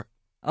cheaper.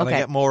 Okay. And I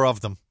get more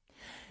of them.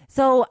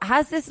 So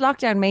has this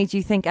lockdown made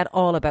you think at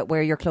all about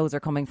where your clothes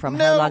are coming from,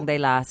 how long they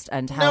last,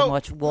 and how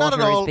much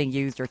water is being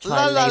used or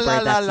child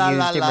labour that's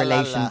used in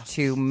relation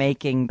to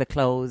making the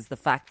clothes? The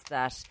fact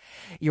that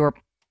your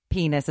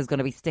penis is going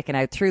to be sticking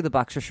out through the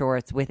boxer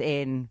shorts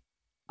within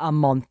a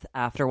month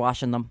after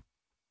washing them.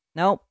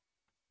 No.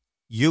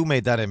 You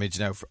made that image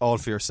now all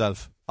for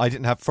yourself. I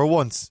didn't have, for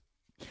once,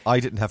 I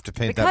didn't have to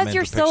paint that mental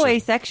picture. Because you're so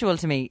asexual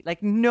to me.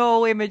 Like,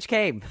 no image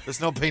came. There's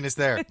no penis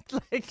there.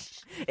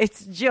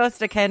 It's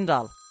just a Ken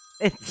doll.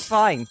 It's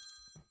fine.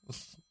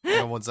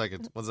 Hang on, one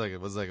second.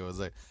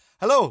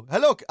 Hello.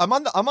 I'm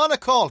on a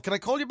call. Can I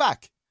call you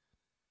back?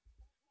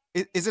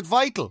 Is it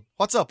vital?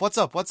 What's up?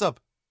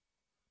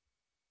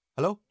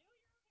 Hello?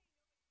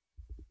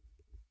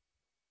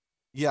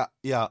 Yeah.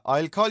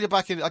 I'll call you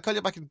back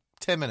in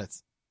 10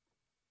 minutes.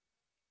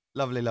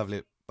 Lovely.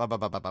 Bye.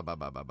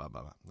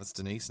 That's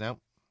Denise now.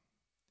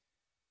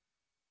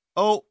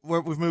 Oh,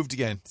 we've moved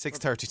again.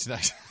 6:30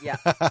 tonight. Yeah.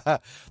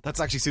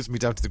 That's actually suits me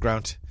down to the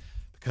ground.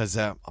 Because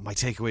my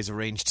takeaway's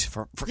arranged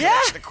for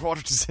collection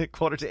at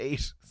quarter to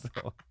 8.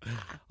 So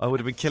I would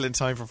have been killing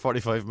time for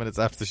 45 minutes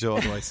after the show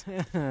otherwise.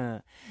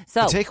 So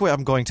the takeaway,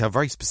 I'm going to have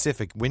very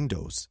specific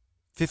windows,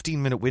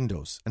 15-minute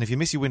windows. And if you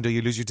miss your window,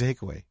 you lose your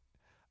takeaway.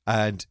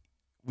 And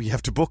we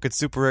have to book it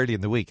super early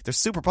in the week. They're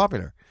super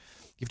popular.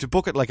 You have to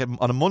book it like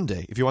on a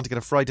Monday if you want to get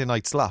a Friday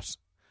night slot.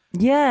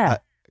 Yeah.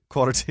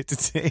 Quarter to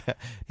 10.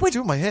 It's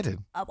doing my head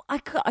in. I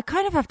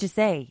kind of have to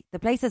say, the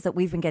places that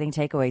we've been getting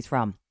takeaways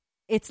from,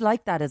 it's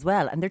like that as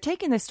well. And they're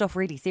taking this stuff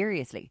really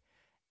seriously.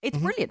 It's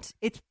brilliant.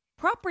 It's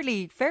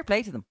properly fair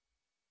play to them.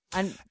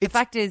 And the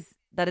fact is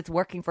that it's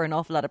working for an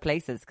awful lot of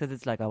places because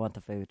it's like, I want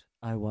the food.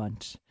 I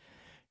want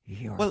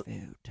your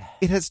food.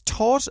 It has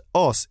taught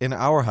us in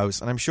our house,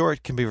 and I'm sure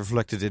it can be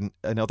reflected in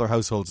other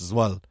households as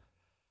well.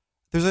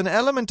 There's an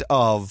element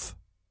of,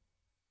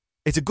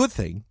 it's a good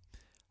thing,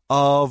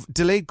 of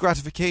delayed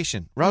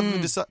gratification. Rather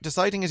than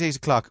deciding at 8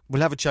 o'clock,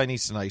 we'll have a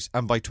Chinese tonight,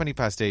 and by 20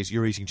 past 8,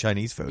 you're eating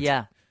Chinese food.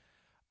 Yeah.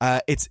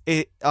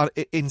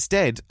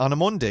 Instead, on a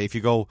Monday, if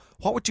you go,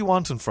 what would you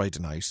want on Friday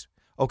night?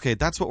 Okay,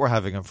 that's what we're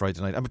having on Friday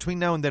night. And between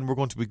now and then, we're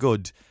going to be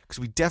good because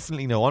we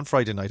definitely know on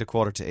Friday night at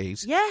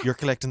 7:45, you're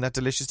collecting that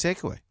delicious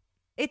takeaway.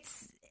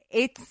 It's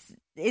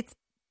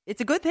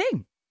a good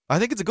thing. I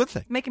think it's a good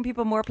thing. Making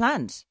people more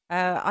planned.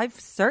 I've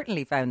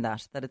certainly found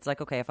that it's like,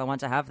 okay, if I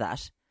want to have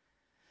that,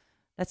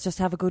 let's just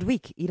have a good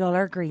week, eat all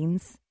our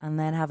greens, and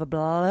then have a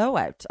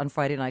blowout on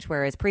Friday night.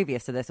 Whereas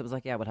previous to this, it was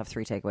like, yeah, we'll have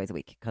 3 takeaways a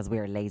week because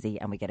we're lazy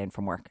and we get in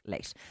from work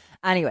late.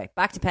 Anyway,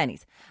 back to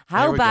pennies.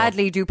 How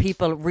badly do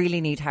people really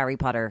need Harry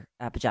Potter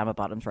pajama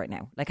bottoms right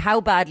now? Like,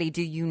 how badly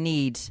do you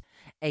need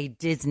a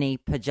Disney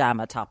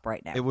pajama top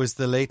right now? It was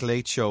the Late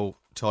Late Show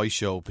toy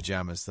show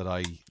pajamas that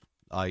I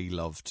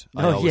loved.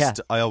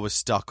 I always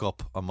stock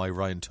up on my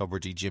Ryan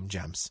Tubridy Jim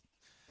Jams.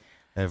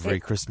 Every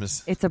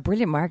Christmas. It's a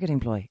brilliant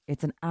marketing ploy.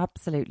 It's an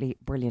absolutely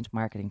brilliant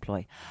marketing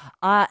ploy.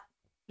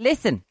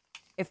 Listen,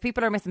 if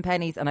people are missing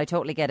pennies, and I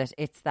totally get it,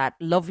 it's that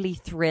lovely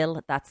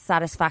thrill, that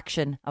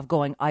satisfaction of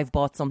going, I've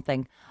bought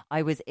something.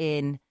 I was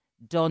in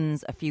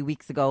Dunnes a few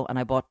weeks ago and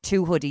I bought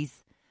 2 hoodies,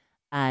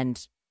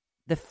 and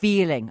the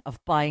feeling of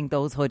buying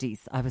those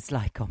hoodies, I was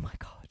like, oh my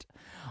God,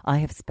 I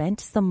have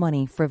spent some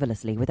money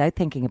frivolously without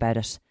thinking about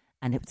it,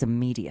 and it was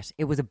immediate.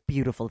 It was a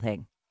beautiful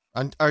thing.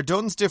 And are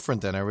Dunnes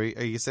different then? Are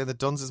you saying that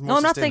Dunnes is more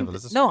sustainable?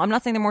 Is it? No, I'm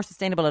not saying they're more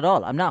sustainable at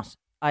all. I'm not.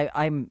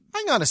 I'm.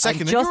 Hang on a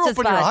second. You were up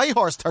on your high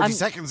horse 30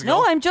 seconds ago.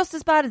 No, I'm just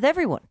as bad as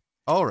everyone.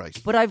 All right.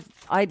 But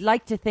I'd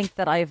like to think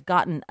that I've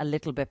gotten a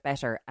little bit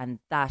better, and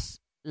that,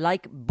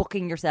 like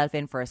booking yourself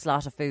in for a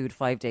slot of food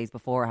 5 days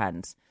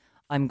beforehand,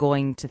 I'm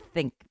going to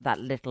think that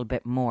little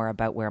bit more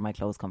about where my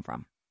clothes come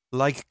from.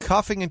 Like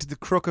coughing into the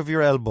crook of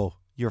your elbow.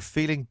 You're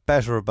feeling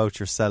better about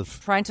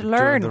yourself. Trying to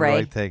learn, Ray.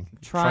 Right thing.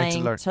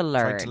 Trying to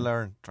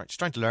learn. Just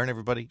trying to learn,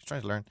 everybody. Just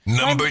trying to learn.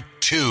 Number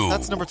 2.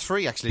 That's number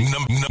 3, actually.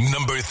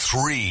 Number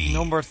 3.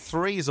 Number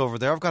 3 is over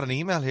there. I've got an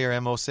email here,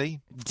 MOC.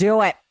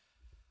 Do it.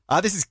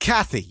 This is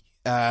Kathy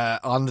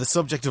on the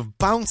subject of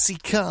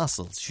bouncy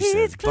castles. She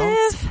says,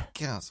 bouncy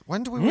castles.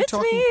 When do we were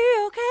talking? It's me,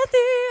 oh Kathy,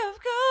 I've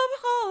come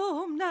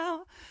home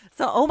now.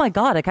 So, oh my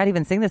God, I can't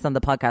even sing this on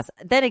the podcast.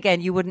 Then again,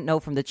 you wouldn't know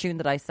from the tune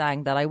that I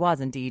sang that I was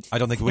indeed. I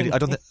don't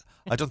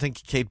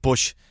think Kate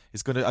Bush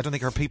is going to. I don't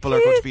think her people are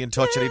going to be in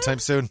touch anytime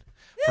soon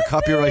for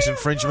copyright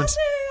infringement.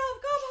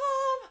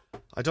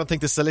 I don't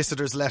think the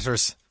solicitor's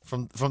letters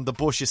from the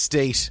Bush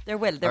estate. There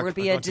will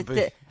be a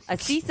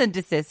cease and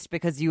desist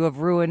because you have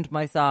ruined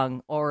my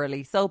song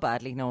orally so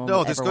badly.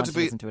 No, there's going to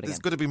listen to it again. There's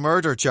going to be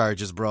murder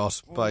charges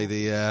brought by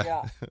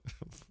the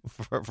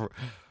for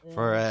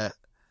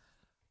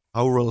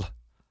oral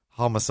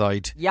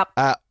homicide. Yep.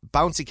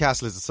 Bouncy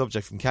Castle is the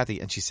subject from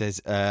Kathy, and she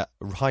says,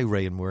 "Hi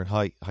Ray and Moore,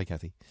 hi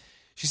Kathy."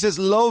 She says,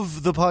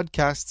 "Love the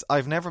podcasts.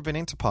 I've never been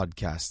into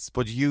podcasts,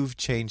 but you've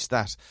changed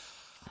that."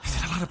 I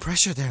feel a lot of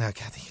pressure there now,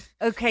 Kathy.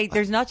 Okay,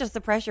 there's not just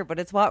the pressure, but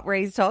it's what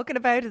Ray's talking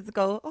about. Is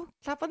go, oh,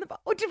 clap on the back.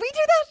 Oh, did we do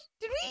that?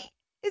 Did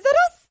we? Is that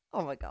us?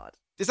 Oh my God.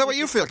 Is that what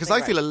you feel? Because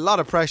I feel a lot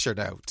of pressure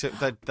now.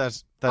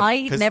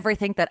 I never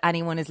think that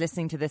anyone is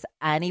listening to this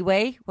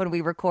anyway when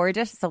we record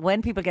it. So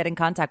when people get in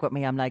contact with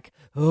me, I'm like,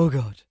 oh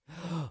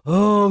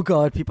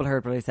God. People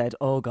heard what I said.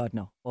 Oh God,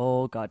 no.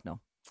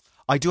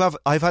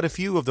 I've had a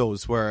few of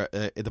those where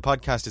the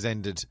podcast is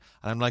ended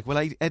and I'm like, will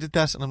I edit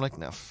that? And I'm like,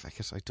 no, fuck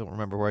it, I don't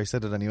remember where I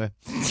said it anyway.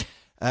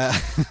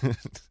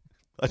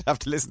 I'd have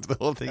to listen to the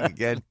whole thing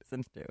again.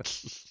 Listen to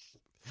it.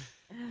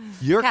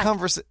 Your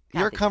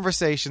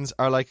conversations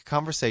are like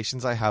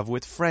conversations I have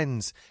with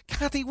friends.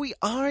 Kathy, we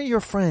are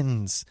your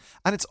friends.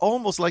 And it's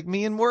almost like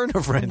me and Werner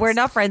are friends. We're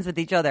not friends with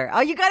each other.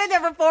 Oh, you got it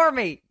there before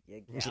me.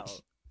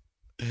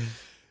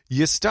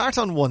 You start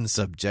on one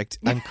subject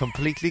and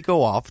completely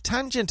go off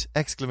tangent! !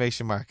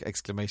 Exclamation mark.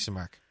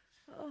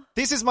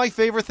 This is my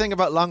favourite thing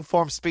about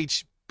long-form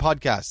speech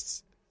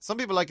podcasts. Some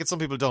people like it, some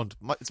people don't.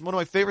 It's one of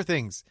my favourite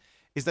things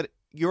is that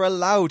you're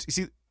allowed... You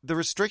see, the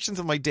restrictions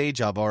of my day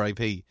job,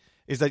 RIP,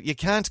 is that you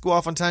can't go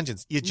off on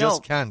tangents. You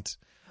just can't.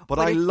 But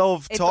I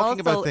love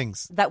talking about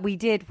things. That we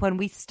did when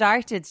we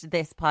started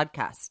this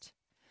podcast.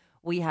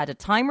 We had a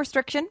time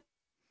restriction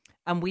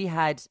and we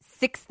had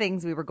 6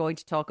 things we were going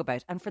to talk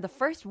about. And for the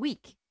first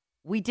week,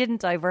 we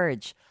didn't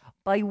diverge.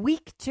 By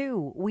week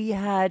 2, we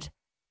had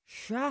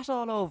chat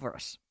all over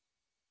it.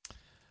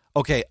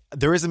 Okay,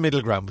 there is a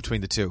middle ground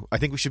between the two. I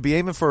think we should be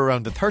aiming for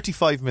around the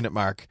 35-minute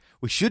mark.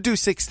 We should do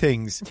 6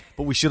 things,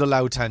 but we should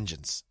allow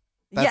tangents.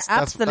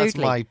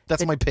 Absolutely.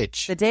 That's my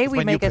pitch. The day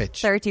we make a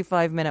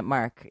 35-minute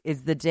mark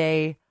is the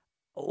day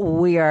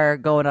we are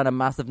going on a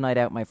massive night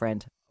out, my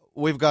friend.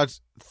 We've got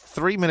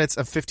 3 minutes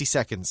and 50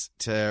 seconds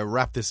to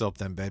wrap this up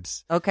then,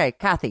 babes. Okay,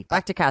 Kathy.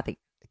 Back to Kathy.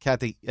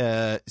 Kathy,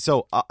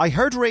 so I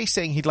heard Ray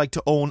saying he'd like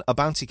to own a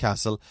bouncy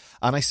castle,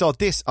 and I saw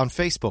this on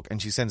Facebook,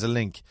 and she sends a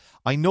link.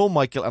 I know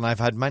Michael, and I've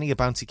had many a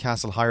bouncy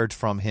castle hired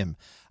from him.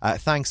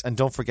 Thanks, and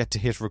don't forget to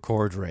hit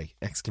record, Ray! !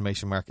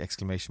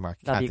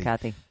 Love you,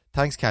 Kathy.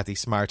 Thanks, Kathy.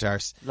 Smart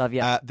arse. Love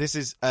you. This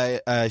is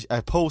a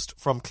post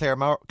from Claire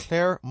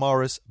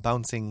Morris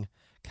Bouncing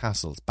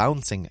Castles.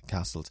 Bouncing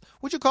Castles.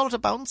 Would you call it a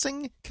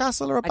bouncing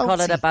castle or a bouncy? I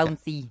call it a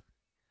bouncy.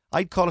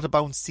 I'd call it a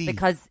bouncy.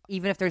 Because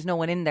even if there's no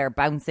one in there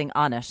bouncing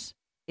on it,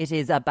 it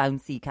is a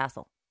bouncy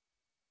castle.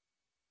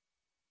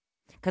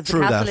 Because the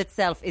castle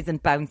itself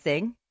isn't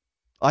bouncing.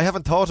 I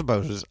haven't thought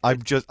about it. I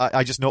just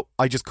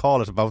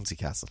call it a bouncy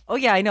castle. Oh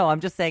yeah, I know.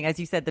 I'm just saying, as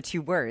you said the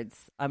 2 words,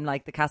 I'm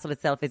like, the castle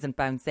itself isn't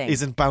bouncing.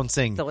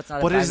 So it's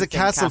not. But it is a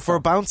castle for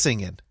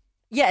bouncing in.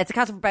 Yeah, it's a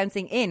castle for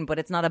bouncing in, but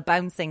it's not a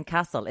bouncing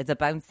castle. It's a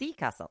bouncy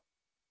castle.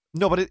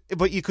 No,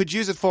 but you could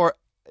use it for.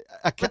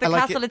 But the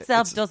castle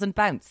itself doesn't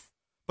bounce.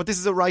 But this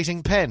is a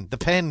writing pen. The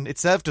pen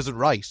itself doesn't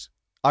write.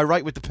 I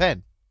write with the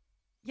pen.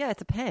 Yeah,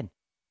 it's a pen.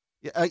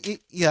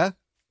 Yeah.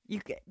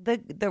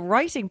 The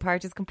writing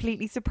part is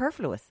completely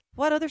superfluous.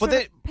 What other sort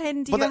of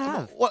pen do you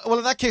have? Well,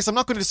 in that case, I'm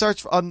not going to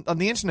search on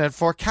the internet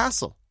for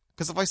castle.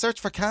 Because if I search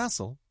for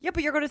castle... Yeah,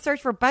 but you're going to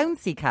search for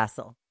bouncy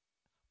castle.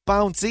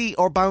 Bouncy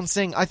or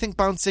bouncing. I think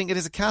bouncing, it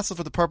is a castle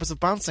for the purpose of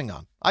bouncing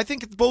on. I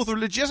think both are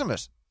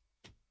legitimate.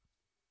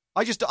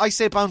 I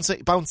say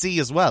bouncy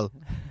as well.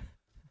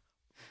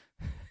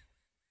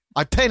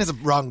 Pen is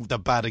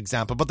the bad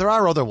example, but there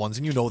are other ones,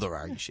 and you know there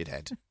are, you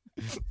shithead.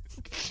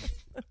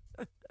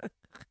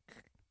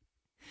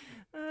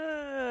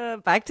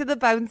 Back to the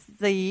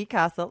bouncy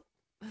castle.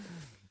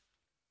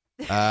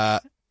 Claire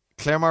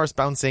Morris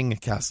Bouncing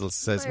Castle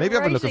says, maybe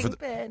I've been looking for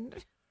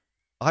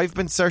I've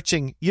been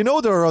searching. You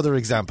know there are other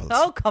examples.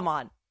 Oh, come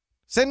on.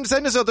 Send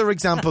us other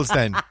examples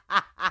then.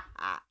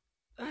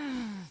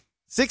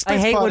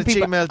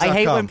 Sixpence@gmail.com. I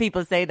hate when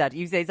people say that.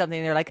 You say something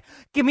and they're like,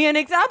 give me an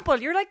example.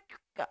 You're like,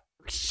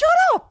 shut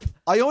up.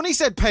 I only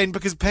said pen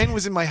because pen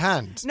was in my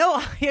hand. No,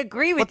 I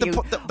agree with you.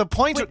 The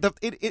point,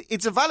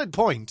 it's a valid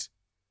point.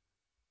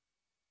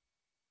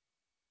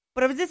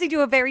 But I was listening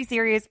to a very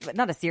serious,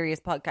 not a serious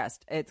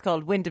podcast. It's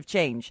called Wind of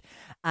Change.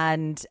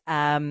 And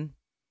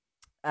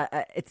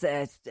it's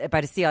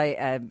about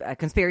a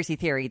conspiracy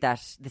theory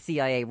that the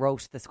CIA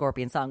wrote the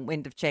Scorpion song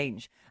Wind of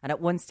Change. And at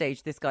one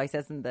stage, this guy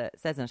says in it,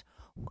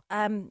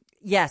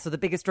 so the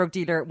biggest drug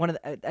dealer,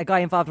 a guy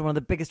involved in one of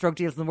the biggest drug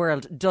deals in the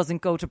world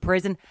doesn't go to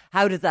prison.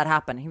 How does that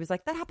happen? He was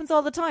like, that happens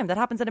all the time. That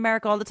happens in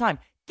America all the time.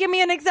 Give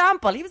me an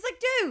example. He was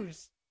like, dude.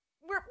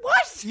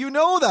 What? You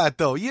know that,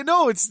 though. You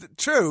know it's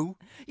true.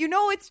 You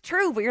know it's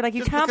true, but you're like,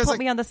 you can't put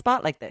me on the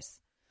spot like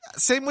this.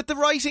 Same with the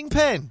writing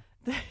pen.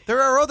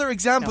 There are other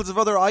examples of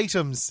other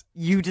items.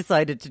 You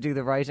decided to do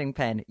the writing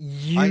pen.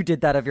 You did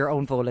that of your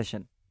own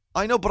volition.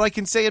 I know, but I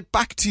can say it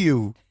back to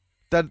you.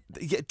 That,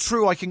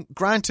 true,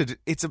 granted,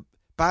 it's a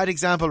bad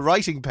example,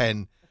 writing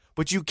pen,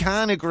 but you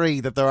can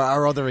agree that there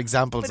are other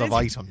examples of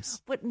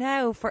items. But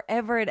now,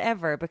 forever and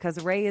ever,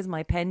 because Ray is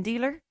my pen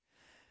dealer,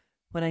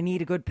 when I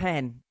need a good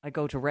pen, I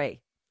go to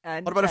Ray.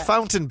 And what about a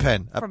fountain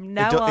pen? From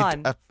now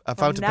on, a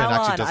fountain pen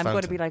actually does I'm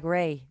going to be like,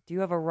 Ray, do you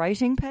have a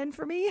writing pen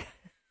for me?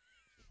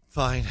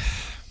 Fine.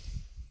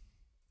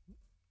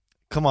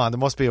 Come on, there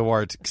must be a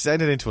word.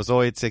 Send it into us.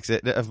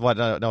 0868.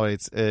 No,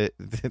 it's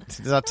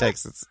not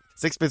text. It's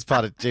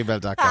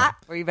sixpence@gmail.com.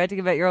 Were you about to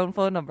give out your own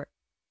phone number?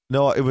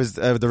 No, it was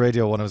the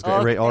radio one. It was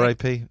great.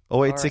 R.I.P.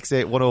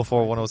 0868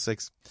 104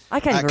 106. I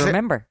can't even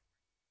remember.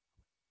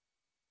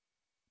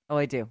 Oh,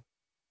 I do.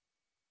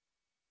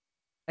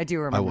 I do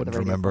remember. I wouldn't the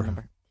remember.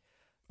 Number.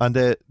 And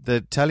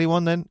the telly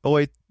one then?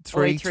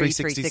 083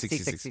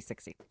 360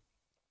 60.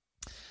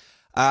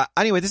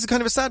 Anyway, this is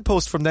kind of a sad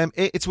post from them.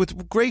 It's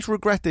with great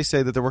regret they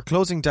say that they were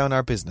closing down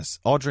our business.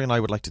 Audrey and I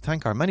would like to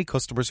thank our many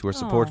customers who have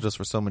supported us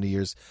for so many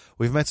years.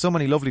 We've met so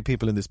many lovely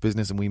people in this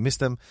business and we miss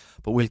them,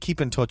 but we'll keep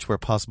in touch where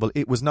possible.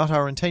 It was not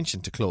our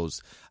intention to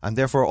close, and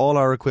therefore all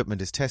our equipment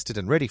is tested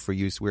and ready for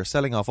use. We are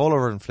selling off all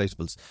our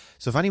inflatables.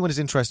 So if anyone is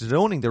interested in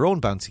owning their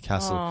own bouncy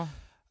castle,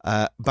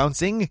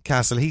 bouncing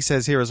castle, he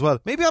says here as well,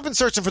 maybe I've been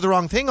searching for the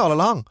wrong thing all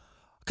along,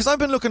 because I've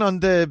been looking on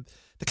the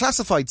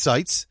classified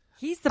sites.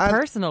 He's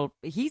the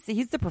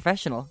he's the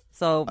professional,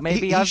 so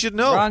maybe he should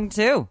know. Wrong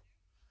too.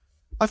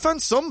 I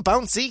found some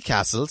bouncy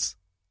castles,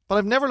 but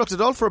I've never looked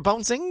at all for a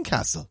bouncing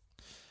castle.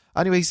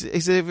 Anyway, he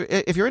said,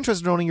 if you're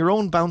interested in owning your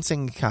own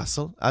bouncing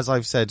castle, as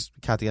I've said,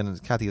 Kathy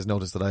has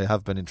noticed that I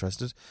have been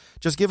interested,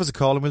 just give us a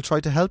call and we'll try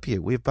to help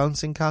you. We have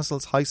bouncing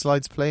castles, high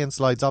slides, play and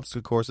slides,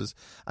 obstacle courses,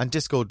 and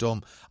disco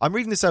dome. I'm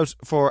reading this out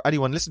for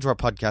anyone listening to our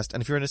podcast,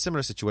 and if you're in a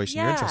similar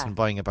situation, you're interested in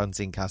buying a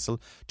bouncing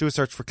castle, do a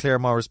search for Claire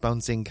Morris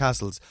Bouncing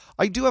Castles.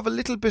 I do have a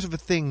little bit of a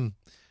thing.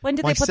 When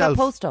did they put that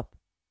post up?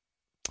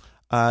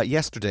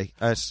 Yesterday.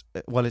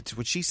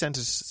 She sent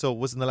it, so it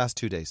was in the last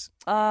 2 days.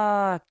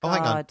 God. Oh,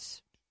 hang on.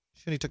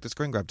 She only took the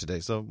screen grab today,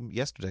 so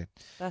yesterday.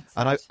 That's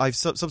and I've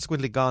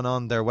subsequently gone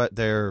on their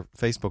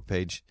Facebook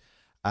page,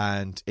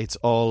 and it's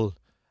all,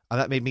 and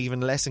that made me even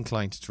less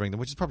inclined to ring them,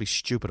 which is probably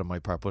stupid on my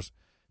part, but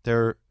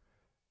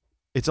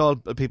it's all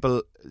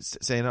people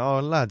saying, "Oh,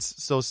 lads,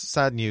 so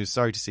sad news.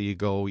 Sorry to see you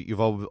go. You've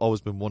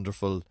always been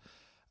wonderful."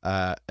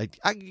 I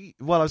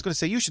was going to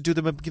say you should give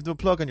them a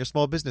plug on your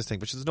small business thing,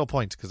 which there's no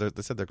point because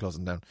they said they're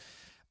closing down.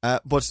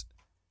 But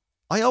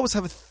I always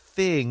have a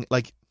thing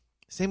like.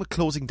 Same with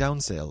closing down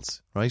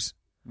sales, right?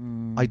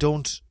 I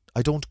don't.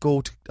 It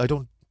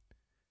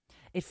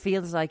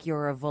feels like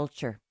you're a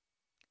vulture.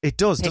 It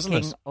does, doesn't it?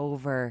 Picking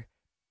over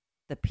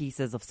the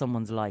pieces of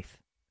someone's life.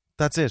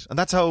 That's it, and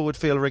that's how it would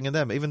feel ringing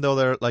them. Even though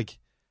they're like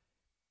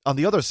on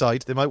the other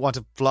side, they might want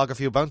to flog a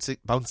few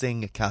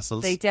bouncing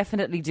castles. They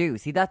definitely do.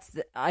 See,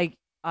 I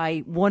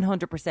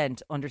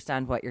 100%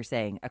 understand what you're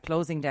saying. A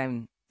closing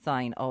down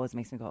sign always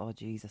makes me go,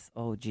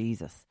 oh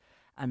Jesus.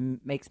 And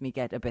makes me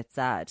get a bit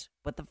sad.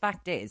 But the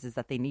fact is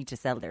that they need to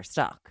sell their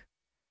stock.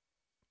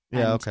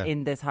 Yeah, and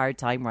in this hard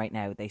time right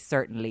now, they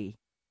certainly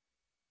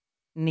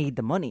need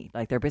the money.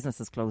 Like, their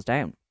business is closed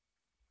down.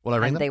 Well, I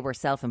rang them. They were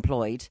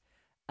self-employed,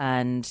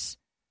 and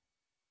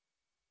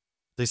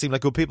they seem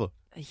like good people.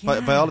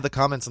 Yeah. By all of the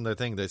comments on their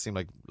thing, they seem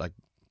like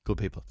good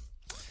people.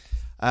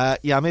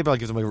 Maybe I'll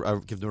give them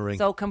a ring.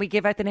 So can we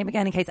give out the name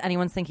again in case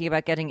anyone's thinking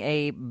about getting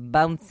a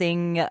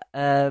bouncy,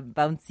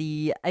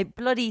 a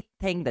bloody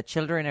thing that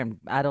children and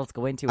adults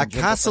go into? A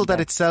castle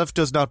that itself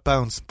does not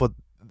bounce, but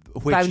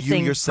which bouncing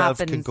you yourself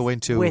can go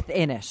into.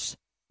 Within it.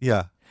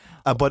 Yeah.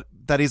 But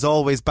that is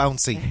always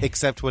bouncy,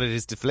 except when it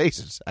is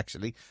deflated,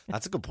 actually.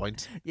 That's a good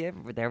point. Yeah,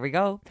 there we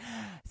go.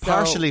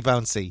 Partially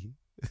bouncy.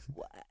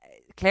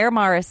 Claire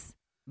Morris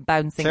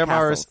Bouncing Castles. Claire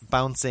Morris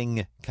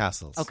Bouncing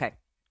Castles. Okay,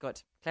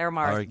 good. Claire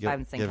Morris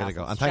Bouncing Give Castles. it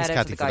a go. And thanks,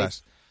 Kathy, for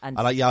that.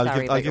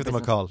 I'll give them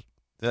a call.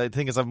 The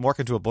thing is, I'm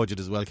working to a budget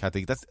as well,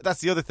 Kathy.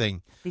 That's the other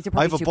thing. These are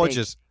probably I have a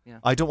budget. Yeah.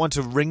 I don't want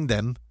to ring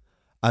them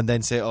and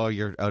then say, "Oh,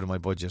 you're out of my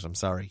budget. I'm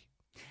sorry."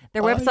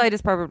 Their website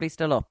is probably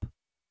still up.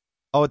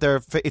 Oh,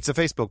 it's a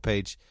Facebook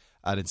page,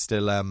 and it's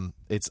still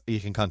you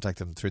can contact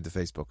them through the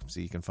Facebook,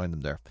 so you can find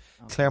them there.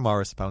 Okay. Claire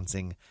Morris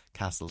Bouncing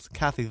Castles.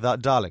 Kathy,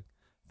 darling,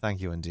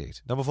 thank you indeed.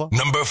 Number 4.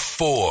 Number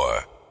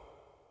 4.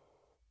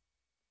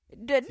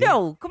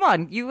 No, come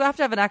on. You have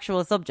to have an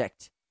actual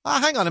subject.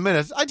 Hang on a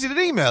minute. I did an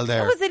email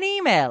there. What was an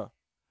email?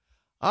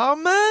 Oh,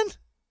 man.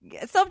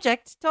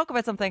 Subject. Talk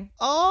about something.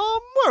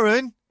 Oh,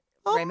 Warren.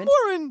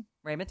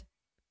 Raymond.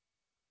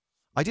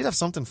 I did have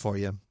something for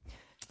you.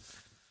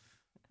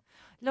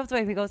 Love the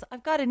way he goes,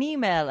 I've got an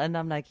email. And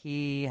I'm like,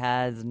 he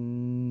has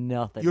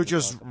nothing. You're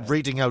just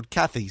reading out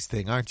Kathy's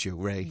thing, aren't you,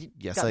 Ray?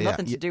 Yes, I am.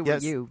 Nothing to do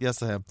with you.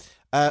 Yes, I am.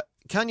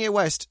 Kanye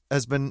West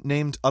has been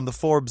named on the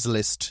Forbes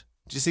list.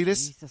 Did you see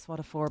this? Jesus, what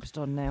have Forbes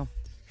done now?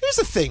 Here's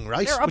the thing,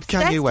 right? They're with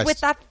Kanye West.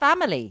 With that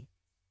family.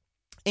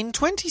 In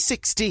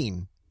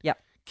 2016, yeah,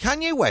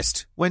 Kanye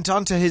West went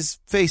onto his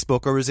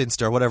Facebook or his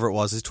Insta or whatever it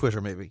was, his Twitter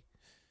maybe.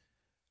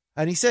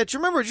 And he said, do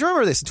you remember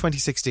this in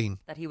 2016?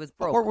 That he was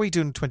broke. What were we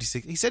doing in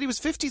 2016? He said he was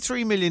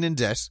 53 million in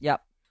debt.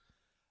 Yep.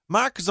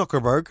 Mark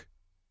Zuckerberg,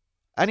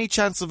 any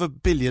chance of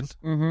 $1 billion?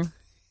 Mm-hmm.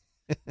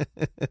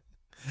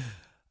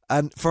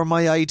 And for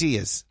my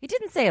ideas. He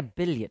didn't say $1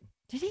 billion,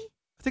 did he?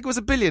 I think it was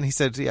 $1 billion he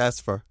said he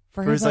asked for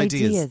his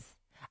ideas.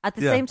 At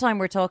the same time,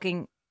 we're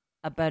talking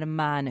about a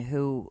man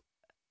who,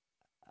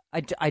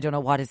 I don't know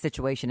what his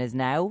situation is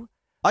now.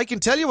 I can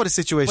tell you what his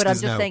situation is now. But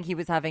I'm just saying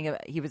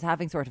he was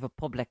having sort of a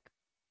public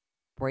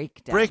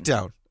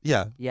breakdown.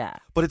 Yeah. Yeah.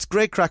 But it's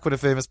great crack when a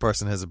famous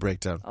person has a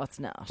breakdown. Oh, it's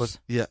not. But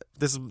yeah,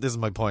 this is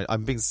my point.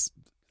 I'm being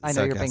I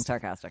know you're being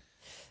sarcastic.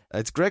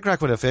 It's great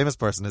crack when a famous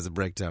person has a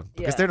breakdown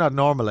because they're not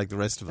normal like the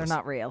rest of us. They're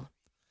not real.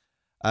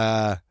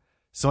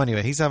 So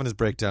anyway, he's having his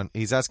breakdown.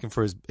 He's asking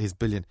for his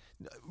billion.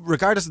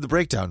 Regardless of the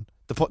breakdown,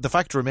 the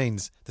fact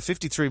remains the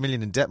 53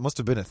 million in debt must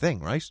have been a thing,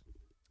 right?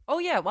 Oh,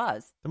 yeah, it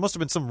was. There must have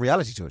been some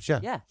reality to it, yeah.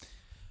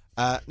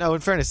 Yeah. Now,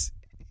 in fairness,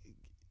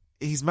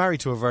 he's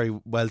married to a very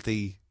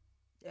wealthy...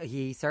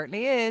 He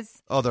certainly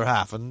is. Other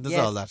half, and there's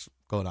all that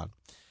going on.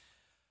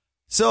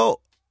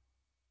 So,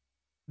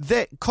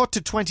 they cut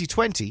to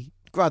 2020,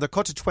 rather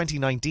cut to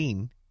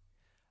 2019,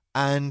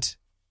 and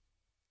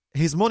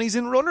his money's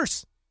in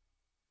runners.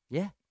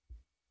 Yeah.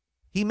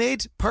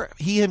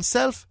 He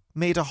himself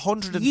made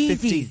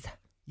 150...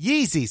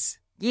 Yeezys.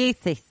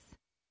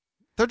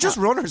 They're just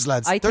runners,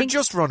 lads. They're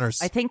just runners.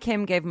 I think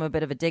Kim gave him a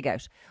bit of a dig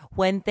out.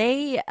 When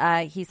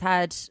he's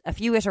had a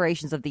few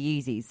iterations of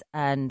the Yeezys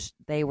and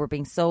they were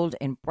being sold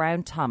in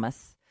Brown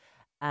Thomas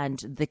and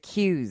the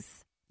queues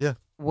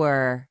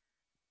were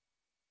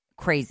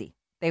crazy.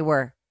 They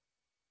were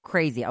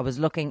crazy. I was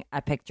looking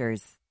at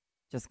pictures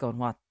just going,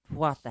 what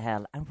the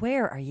hell? And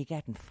where are you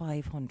getting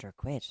 500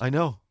 quid? I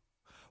know.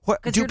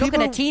 Because you're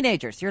looking at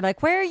teenagers. You're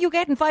like, where are you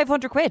getting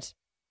 500 quid?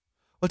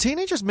 Well,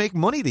 teenagers make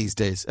money these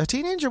days. A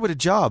teenager with a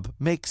job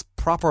makes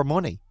proper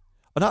money.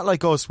 Not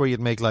like us where you'd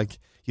make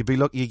you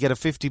get a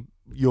 €50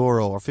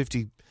 or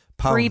 £50.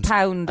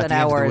 £3 an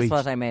hour is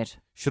what I made.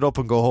 Shut up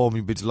and go home.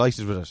 You'd be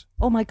delighted with it.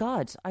 Oh my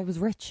God, I was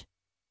rich.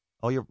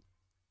 Oh, you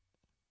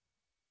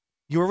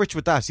were rich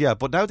with that, yeah.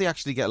 But now they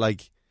actually get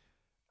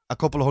a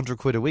couple of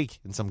 £100 a week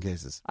in some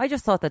cases. I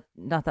just thought that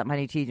not that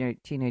many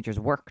teenagers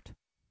worked.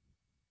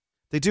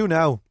 They do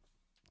now.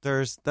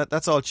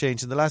 That's all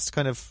changed in the last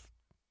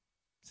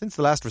since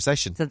the last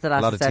recession.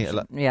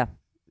 Yeah.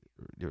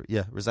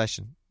 Yeah,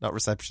 recession, not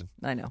reception.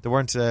 I know. There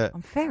weren't...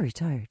 I'm very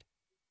tired.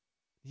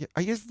 Yeah,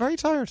 are you very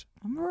tired?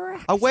 I'm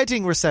wrecked. A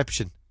wedding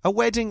reception.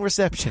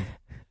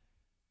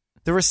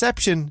 The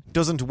reception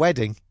doesn't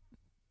wedding.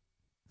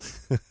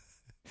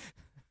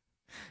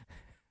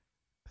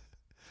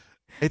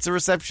 It's a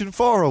reception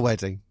for a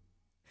wedding.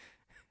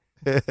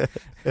 The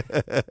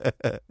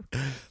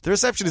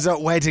reception is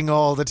not wedding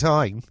all the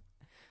time.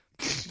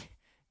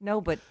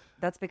 No, but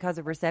that's because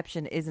a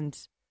reception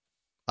isn't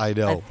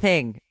a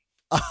thing.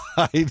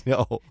 I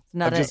know.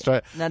 Not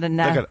a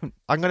noun. Look,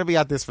 I'm going to be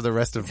at this for the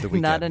rest of the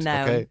weekend. Not a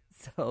noun. Okay?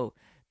 So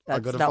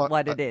that's not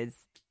what it is.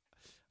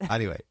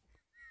 Anyway.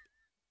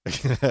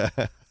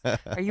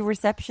 Are you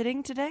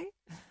receptioning today?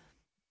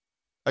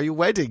 Are you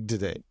wedding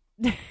today?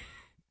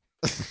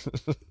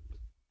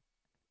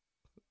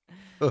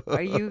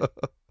 Are you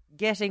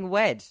getting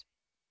wed?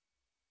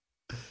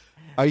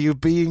 Are you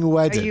being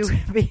wedded?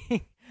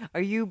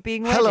 Are you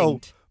being wedded? Hello,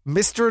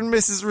 Mr. and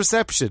Mrs.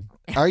 Reception.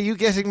 Are you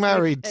getting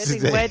married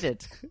today?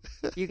 Wedded.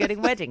 You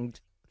getting weddinged?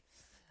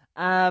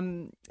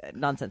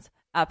 Nonsense.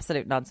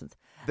 Absolute nonsense.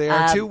 There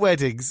are two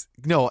weddings.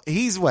 No,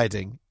 he's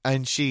wedding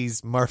and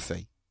she's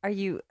Murphy. Are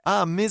you...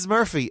 Ms.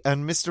 Murphy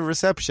and Mr.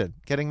 Reception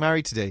getting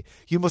married today.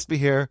 You must be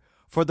here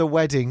for the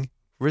wedding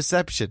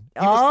reception.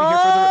 You must be here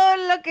for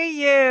the look at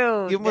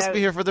you. You must be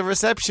here for the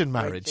reception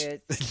marriage.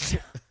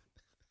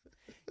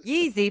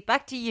 Yeezy.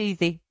 Back to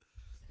Yeezy.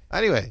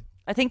 Anyway.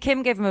 I think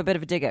Kim gave him a bit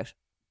of a dig out.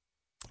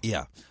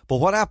 Yeah. But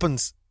what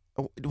happens?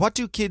 What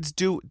do kids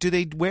do? Do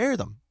they wear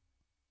them?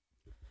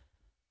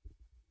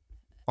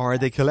 Or are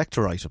they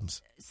collector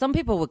items? Some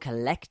people would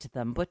collect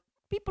them, but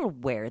people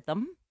wear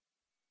them.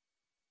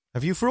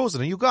 Have you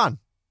frozen? Are you gone?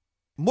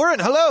 Maureen,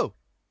 hello.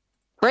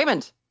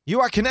 Raymond. You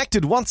are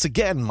connected once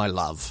again, my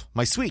love.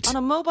 My sweet. On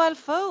a mobile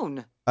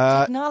phone.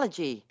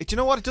 Technology. Do you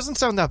know what? It doesn't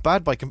sound that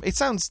bad it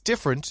sounds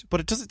different, but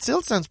it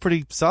still sounds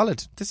pretty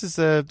solid. This is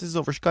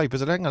over Skype,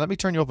 is it? Hang on, let me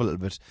turn you up a little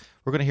bit.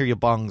 We're going to hear you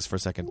bongs for a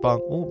second.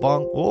 Bong, oh,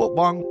 bong, oh,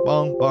 bong,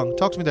 bong, bong.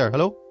 Talk to me there.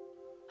 Hello?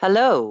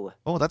 Hello.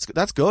 Oh, that's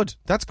good.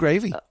 That's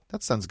gravy.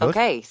 That sounds good.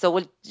 Okay, so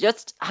we'll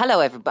just... Hello,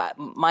 everybody.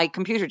 My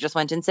computer just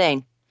went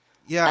insane.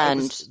 Yeah,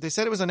 they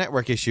said it was a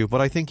network issue,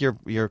 but I think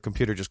your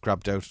computer just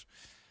crapped out.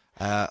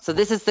 So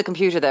this is the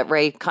computer that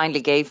Ray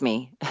kindly gave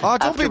me. Oh,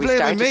 don't be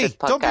blaming me.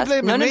 Don't be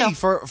blaming me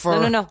for...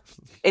 No.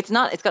 It's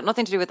not. It's got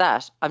nothing to do with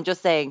that. I'm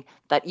just saying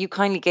that you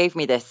kindly gave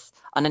me this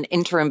on an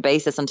interim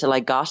basis until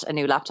I got a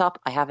new laptop.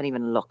 I haven't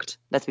even looked.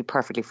 Let's be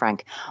perfectly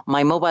frank.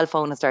 My mobile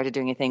phone has started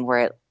doing a thing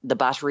where the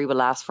battery will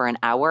last for an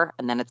hour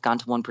and then it's gone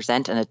to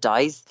 1% and it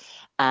dies.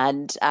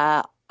 And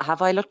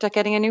have I looked at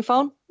getting a new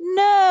phone?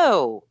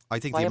 No. I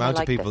think the amount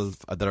of people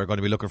that are going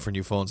to be looking for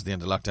new phones at the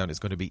end of lockdown is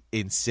going to be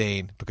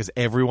insane because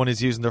everyone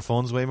is using their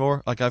phones way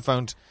more. Like I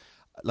found,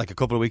 a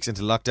couple of weeks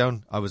into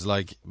lockdown, I was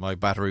like, my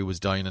battery was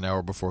dying an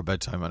hour before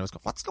bedtime, and I was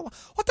going,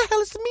 what the hell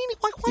is the meaning?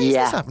 Why is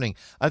this happening?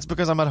 And it's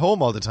because I'm at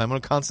home all the time and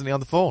I'm constantly on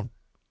the phone.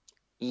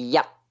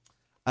 Yep.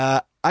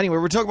 Anyway,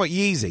 we're talking about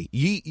Yeezy.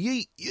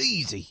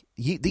 Yeezy.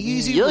 The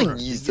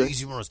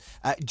Yeezy runners.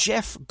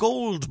 Jeff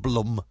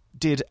Goldblum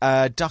did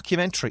a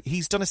documentary.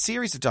 He's done a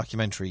series of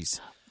documentaries.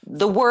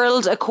 The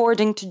World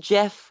According to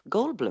Jeff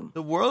Goldblum.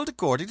 The World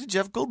According to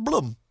Jeff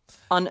Goldblum.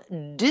 On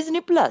Disney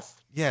Plus.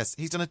 Yes,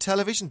 he's done a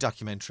television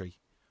documentary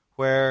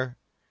where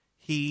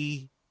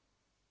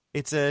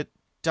it's a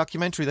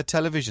documentary that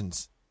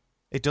televisions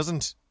It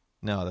doesn't.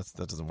 No, that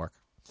doesn't work.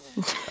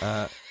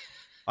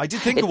 I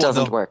did think of one,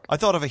 doesn't though. work. I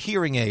thought of a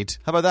hearing aid.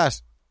 How about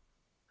that?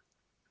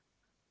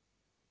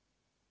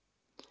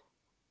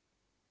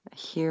 A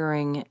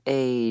hearing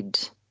aid.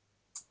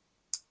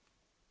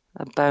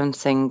 A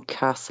bouncing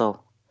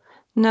castle.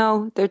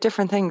 No, they're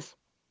different things.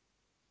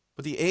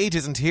 But the aid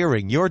isn't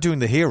hearing. You're doing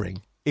the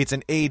hearing. It's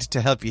an aid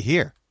to help you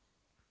hear.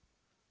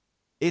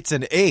 It's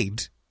an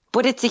aid.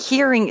 But it's a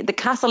hearing. The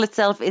castle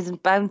itself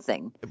isn't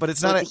bouncing. But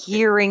it's not a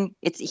hearing.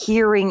 It's a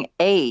hearing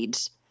aid.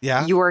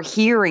 Yeah. You are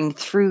hearing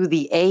through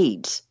the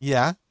aid.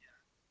 Yeah.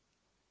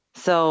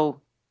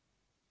 So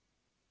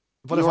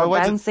but you're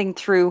bouncing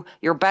through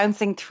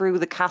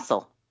the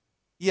castle.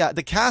 Yeah,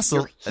 the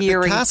castle. You're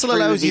hearing the castle through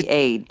allows the you.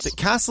 aid. The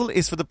castle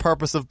is for the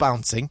purpose of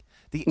bouncing.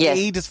 The Yes.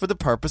 aid is for the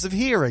purpose of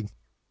hearing.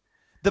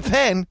 The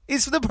pen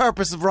is for the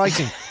purpose of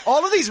writing.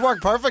 All of these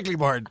work perfectly,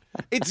 Martin.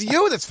 It's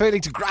you that's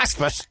failing to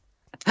grasp it.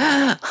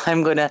 I'm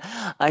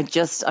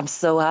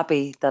so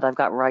happy that I've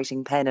got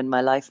writing pen in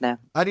my life now.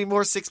 Any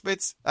more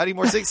 6-bits? Any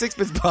more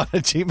 6-bits pod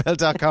at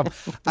gmail.com?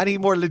 Any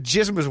more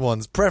legitimate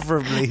ones,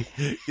 preferably,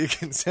 you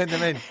can send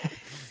them in.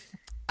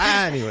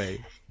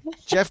 Anyway,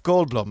 Jeff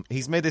Goldblum,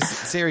 he's made this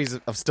series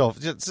of stuff,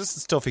 just the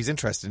stuff he's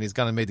interested in. He's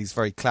gone and made these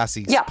very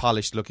classy,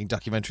 polished looking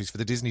documentaries for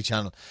the Disney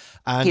Channel.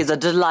 And he's a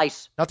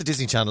delight. Not the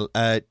Disney Channel,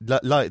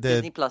 the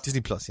Disney Plus.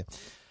 Disney Plus, yeah.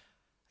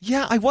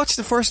 Yeah, I watched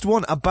the first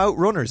one about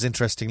runners,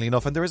 interestingly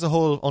enough, and there is a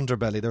whole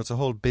underbelly, there's a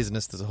whole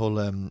business, there's a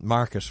whole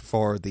market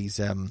for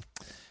these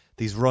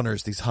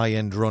runners, these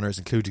high-end runners,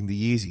 including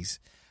the Yeezys.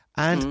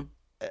 And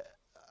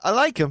I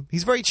like him.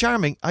 He's very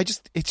charming. It's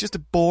just a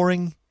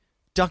boring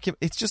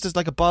it's just as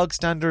like a bog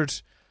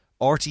standard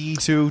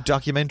RTE2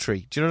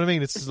 documentary. Do you know what I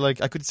mean? It's like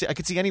I could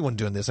see anyone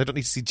doing this. I don't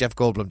need to see Jeff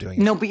Goldblum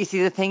doing it. No, but you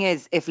see, the thing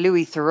is, if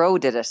Louis Theroux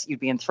did it, you'd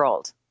be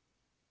enthralled.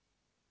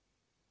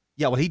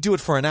 Yeah, well, he'd do it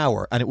for an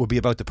hour and it would be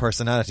about the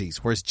personalities,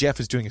 whereas Jeff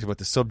is doing it about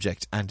the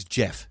subject and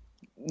Jeff.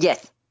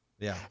 Yes.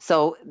 Yeah.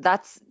 So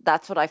that's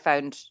what I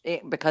found,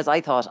 because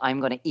I thought,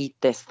 I'm going to eat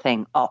this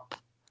thing up.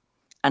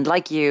 And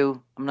like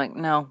you, I'm like,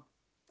 no,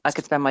 I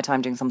could spend my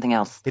time doing something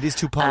else. It is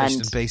too polished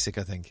and basic,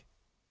 I think.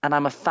 And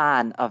I'm a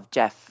fan of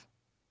Jeff.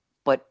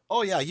 But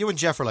oh yeah, you and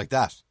Jeff are like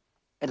that.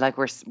 Like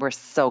we're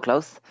so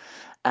close.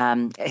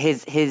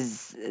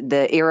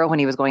 The era when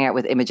he was going out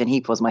with Imogen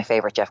Heap was my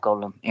favorite Jeff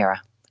Goldblum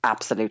era.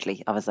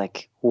 Absolutely. I was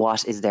like,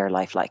 what is their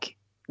life like?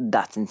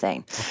 That's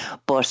insane.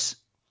 But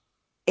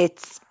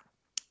it's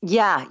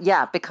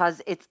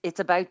because it's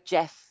about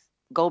Jeff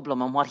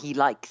Goldblum and what he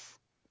likes.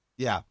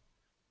 Yeah.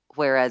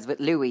 Whereas with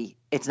Louis,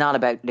 it's not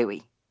about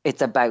Louis.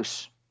 It's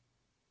about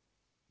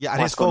yeah,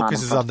 and his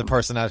focus is on the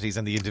personalities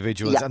and the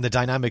individuals and the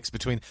dynamics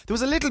between. There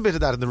was a little bit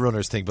of that in the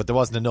runners thing, but there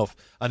wasn't enough.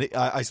 And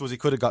I suppose he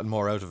could have gotten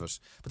more out of it.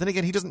 But then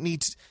again,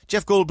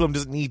 Jeff Goldblum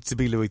doesn't need to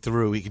be Louis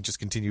Theroux. He can just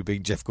continue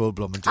being Jeff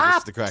Goldblum and do this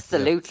to the crack.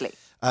 Absolutely.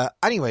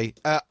 Anyway,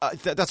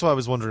 that's why I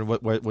was wondering were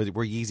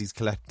Yeezys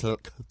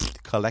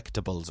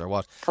collectibles or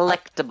what?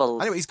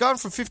 Collectibles. Anyway, he's gone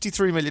from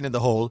 53 million in the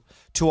hole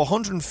to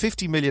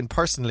 150 million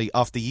personally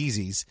off the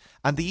Yeezys.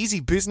 And the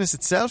Yeezy business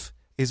itself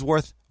is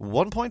worth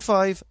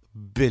 1.5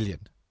 billion.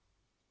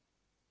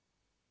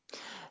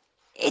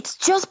 It's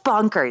just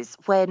bonkers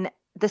when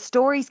the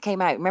stories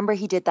came out. Remember,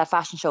 he did that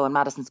fashion show in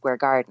Madison Square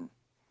Garden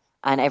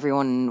and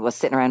everyone was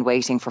sitting around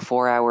waiting for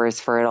 4 hours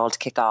for it all to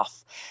kick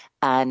off.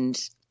 And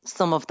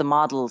some of the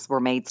models were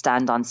made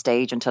stand on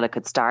stage until it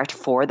could start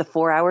for the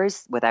 4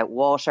 hours without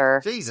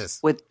water.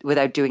 Jesus.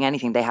 Without doing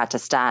anything. They had to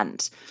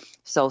stand.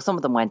 So some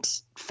of them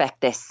went,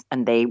 feck this,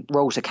 and they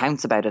wrote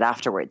accounts about it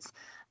afterwards.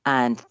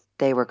 And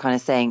they were kind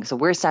of saying, so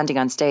we're standing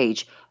on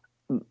stage.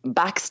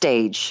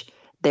 Backstage,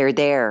 they're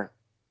there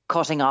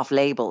cutting off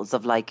labels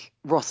of like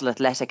Russell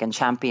Athletic and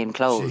Champion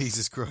clothes.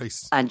 Jesus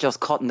Christ. And just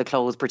cutting the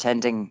clothes,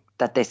 pretending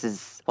that this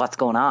is what's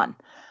going on.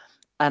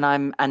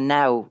 And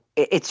now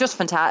it's just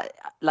fantastic.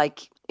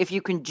 Like, if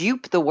you can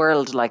dupe the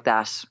world like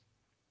that,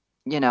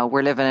 you know,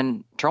 we're living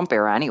in Trump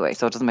era anyway,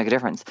 so it doesn't make a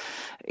difference.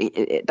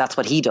 That's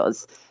what he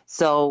does.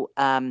 So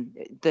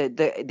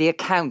the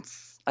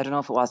accounts, I don't know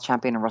if it was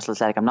Champion and Russell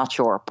Athletic, I'm not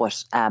sure,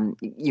 but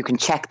you can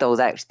check those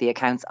out, the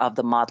accounts of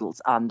the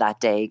models on that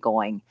day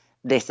going,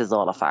 this is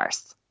all a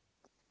farce.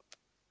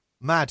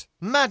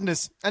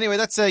 Madness. Anyway,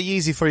 that's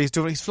Yeezy for you.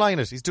 He's flying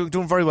it. He's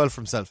doing very well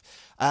for himself.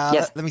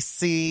 Yes. Let me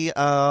see.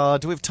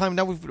 Do we have time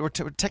now? We're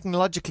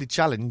technologically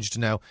challenged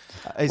now.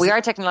 We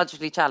are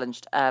technologically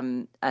challenged,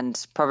 and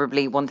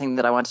probably one thing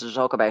that I wanted to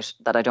talk about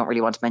that I don't really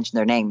want to mention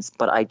their names,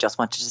 but I just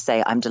wanted to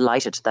say I'm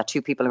delighted that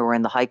two people who were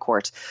in the High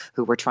Court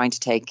who were trying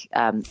to take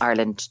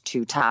Ireland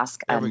to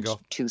task and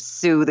to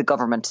sue the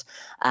government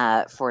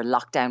for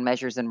lockdown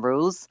measures and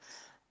rules,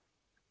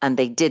 and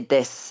they did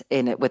this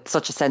with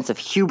such a sense of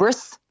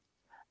hubris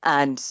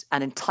and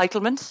an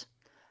entitlement,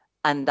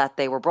 and that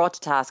they were brought to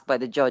task by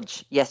the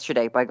judge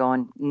yesterday by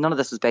going, none of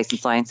this was based on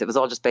science. It was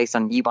all just based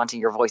on you wanting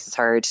your voices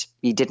heard.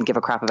 You didn't give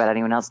a crap about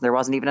anyone else. And there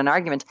wasn't even an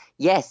argument.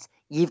 Yes,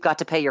 you've got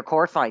to pay your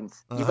court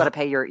fines. You've got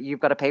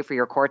to pay for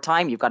your court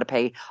time. You've got to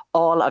pay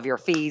all of your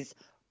fees.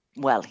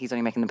 Well, he's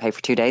only making them pay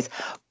for 2 days.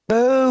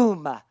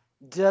 Boom.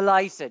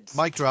 Delighted.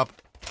 Mic drop.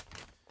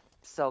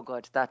 so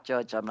good. That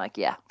judge, I'm like,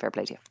 yeah, fair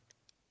play to you.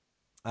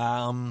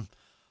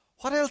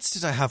 What else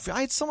did I have?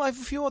 I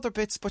have a few other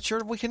bits, but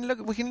sure, we can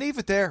leave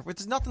it there.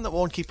 There's nothing that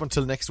won't keep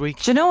until next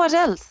week. Do you know what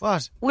else?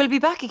 What? We'll be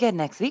back again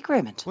next week,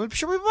 Raymond. We'll be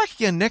back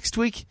again next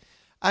week,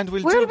 and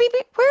where will we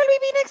be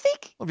next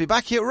week? We'll be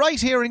back here, right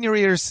here in your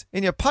ears,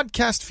 in your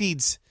podcast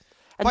feeds.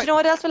 And do you know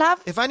what else we'll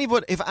have? If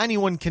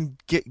anyone can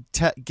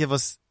give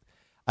us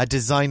a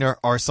designer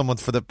or someone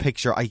for the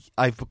picture,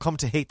 I've come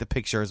to hate the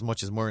picture as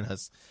much as Muireann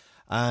has.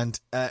 And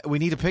we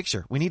need a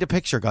picture. We need a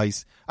picture,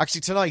 guys. Actually,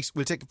 tonight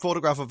we'll take a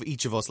photograph of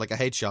each of us, like a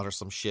headshot or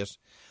some shit,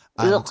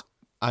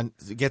 and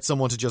get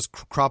someone to just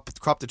crop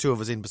the two of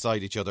us in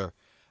beside each other,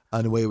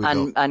 and away we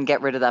go. And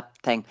get rid of that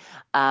thing.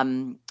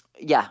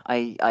 Yeah,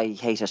 I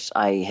hate it.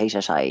 I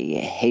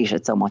hate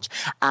it so much.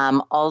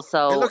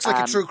 Also, it looks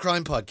like a true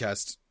crime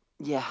podcast.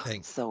 Yeah,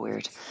 it's so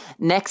weird.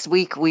 Next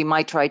week we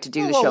might try to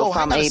do the show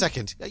from hang on a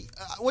second.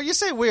 Well, you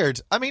say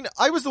weird. I mean,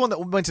 I was the one that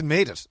went and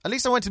made it. At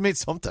least I went and made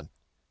something.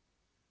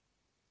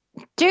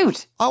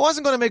 Dude, I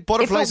wasn't going to make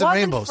butterflies and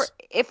rainbows.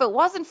 If it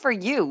wasn't for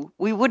you,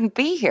 we wouldn't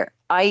be here.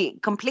 I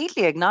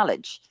completely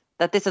acknowledge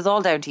that this is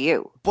all down to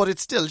you. But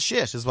it's still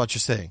shit, is what you're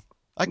saying.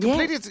 I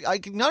acknowledge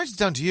it's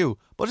down to you,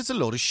 but it's a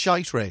load of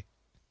shite, Ray.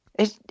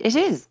 It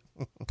is.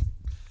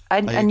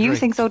 and you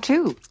think so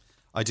too.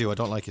 I do. I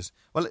don't like it.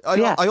 Well,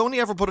 I only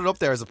ever put it up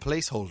there as a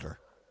placeholder.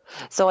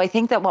 So I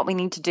think that what we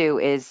need to do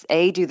is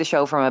do the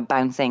show from a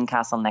bouncing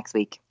castle next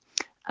week.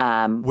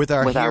 With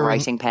our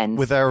writing pens.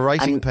 With our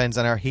writing pens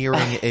and our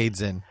hearing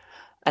aids in.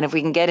 And if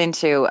we can get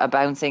into a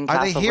bouncing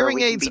castle, are they hearing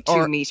where we aids can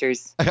be 2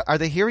 meters? Are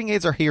they hearing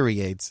aids or hearing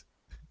aids?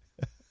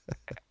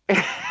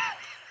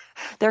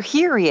 They're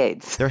hearing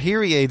aids. They're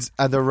hearing aids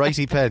and they're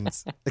righty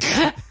pens.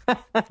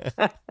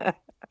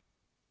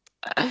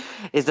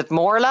 Is it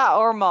Morla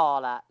or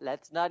Mala?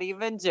 Let's not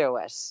even do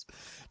it.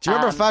 Do you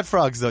remember Fat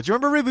Frogs though? Do you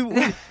remember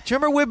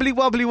Wibbly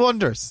Wobbly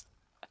Wonders?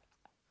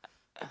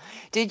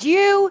 Did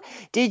you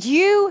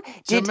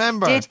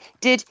remember?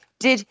 Do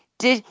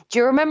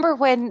you remember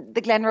when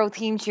the Glenroe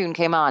theme tune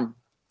came on?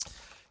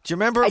 Do you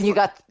remember? And you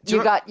got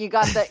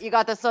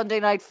the Sunday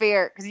Night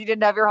Fear because you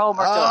didn't have your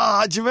homework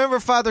done. Do you remember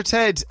Father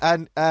Ted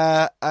and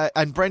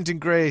Brendan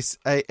Grace?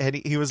 And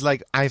he was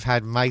like, "I've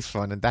had my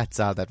fun, and that's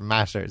all that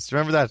matters." Do you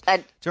remember that? Do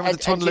you remember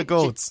the tunnel of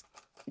goats?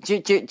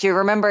 Do you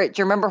remember? Do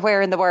you remember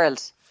Where in the World?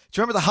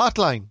 Do you remember the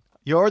hotline?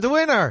 You're the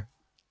winner.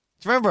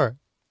 Do you remember?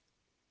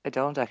 I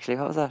don't actually.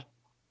 What was that?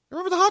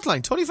 Remember the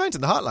hotline? Tony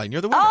Fenton, the hotline.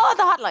 You're the winner. Oh,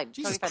 the hotline.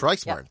 Jesus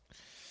Christ, Warren.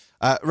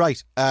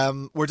 Right,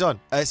 we're done.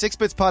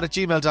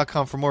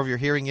 6bitspod@gmail.com for more of your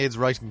hearing aids,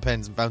 writing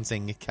pens, and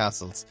bouncing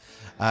castles.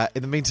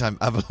 In the meantime,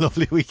 have a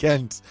lovely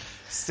weekend.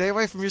 Stay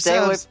away from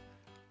yourselves.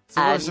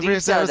 Stay away from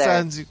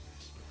yourselves.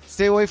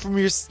 Stay away from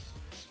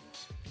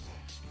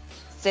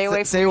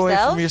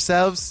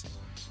yourselves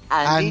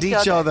and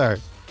each other.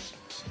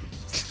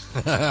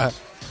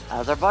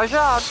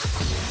 Azerbaijan.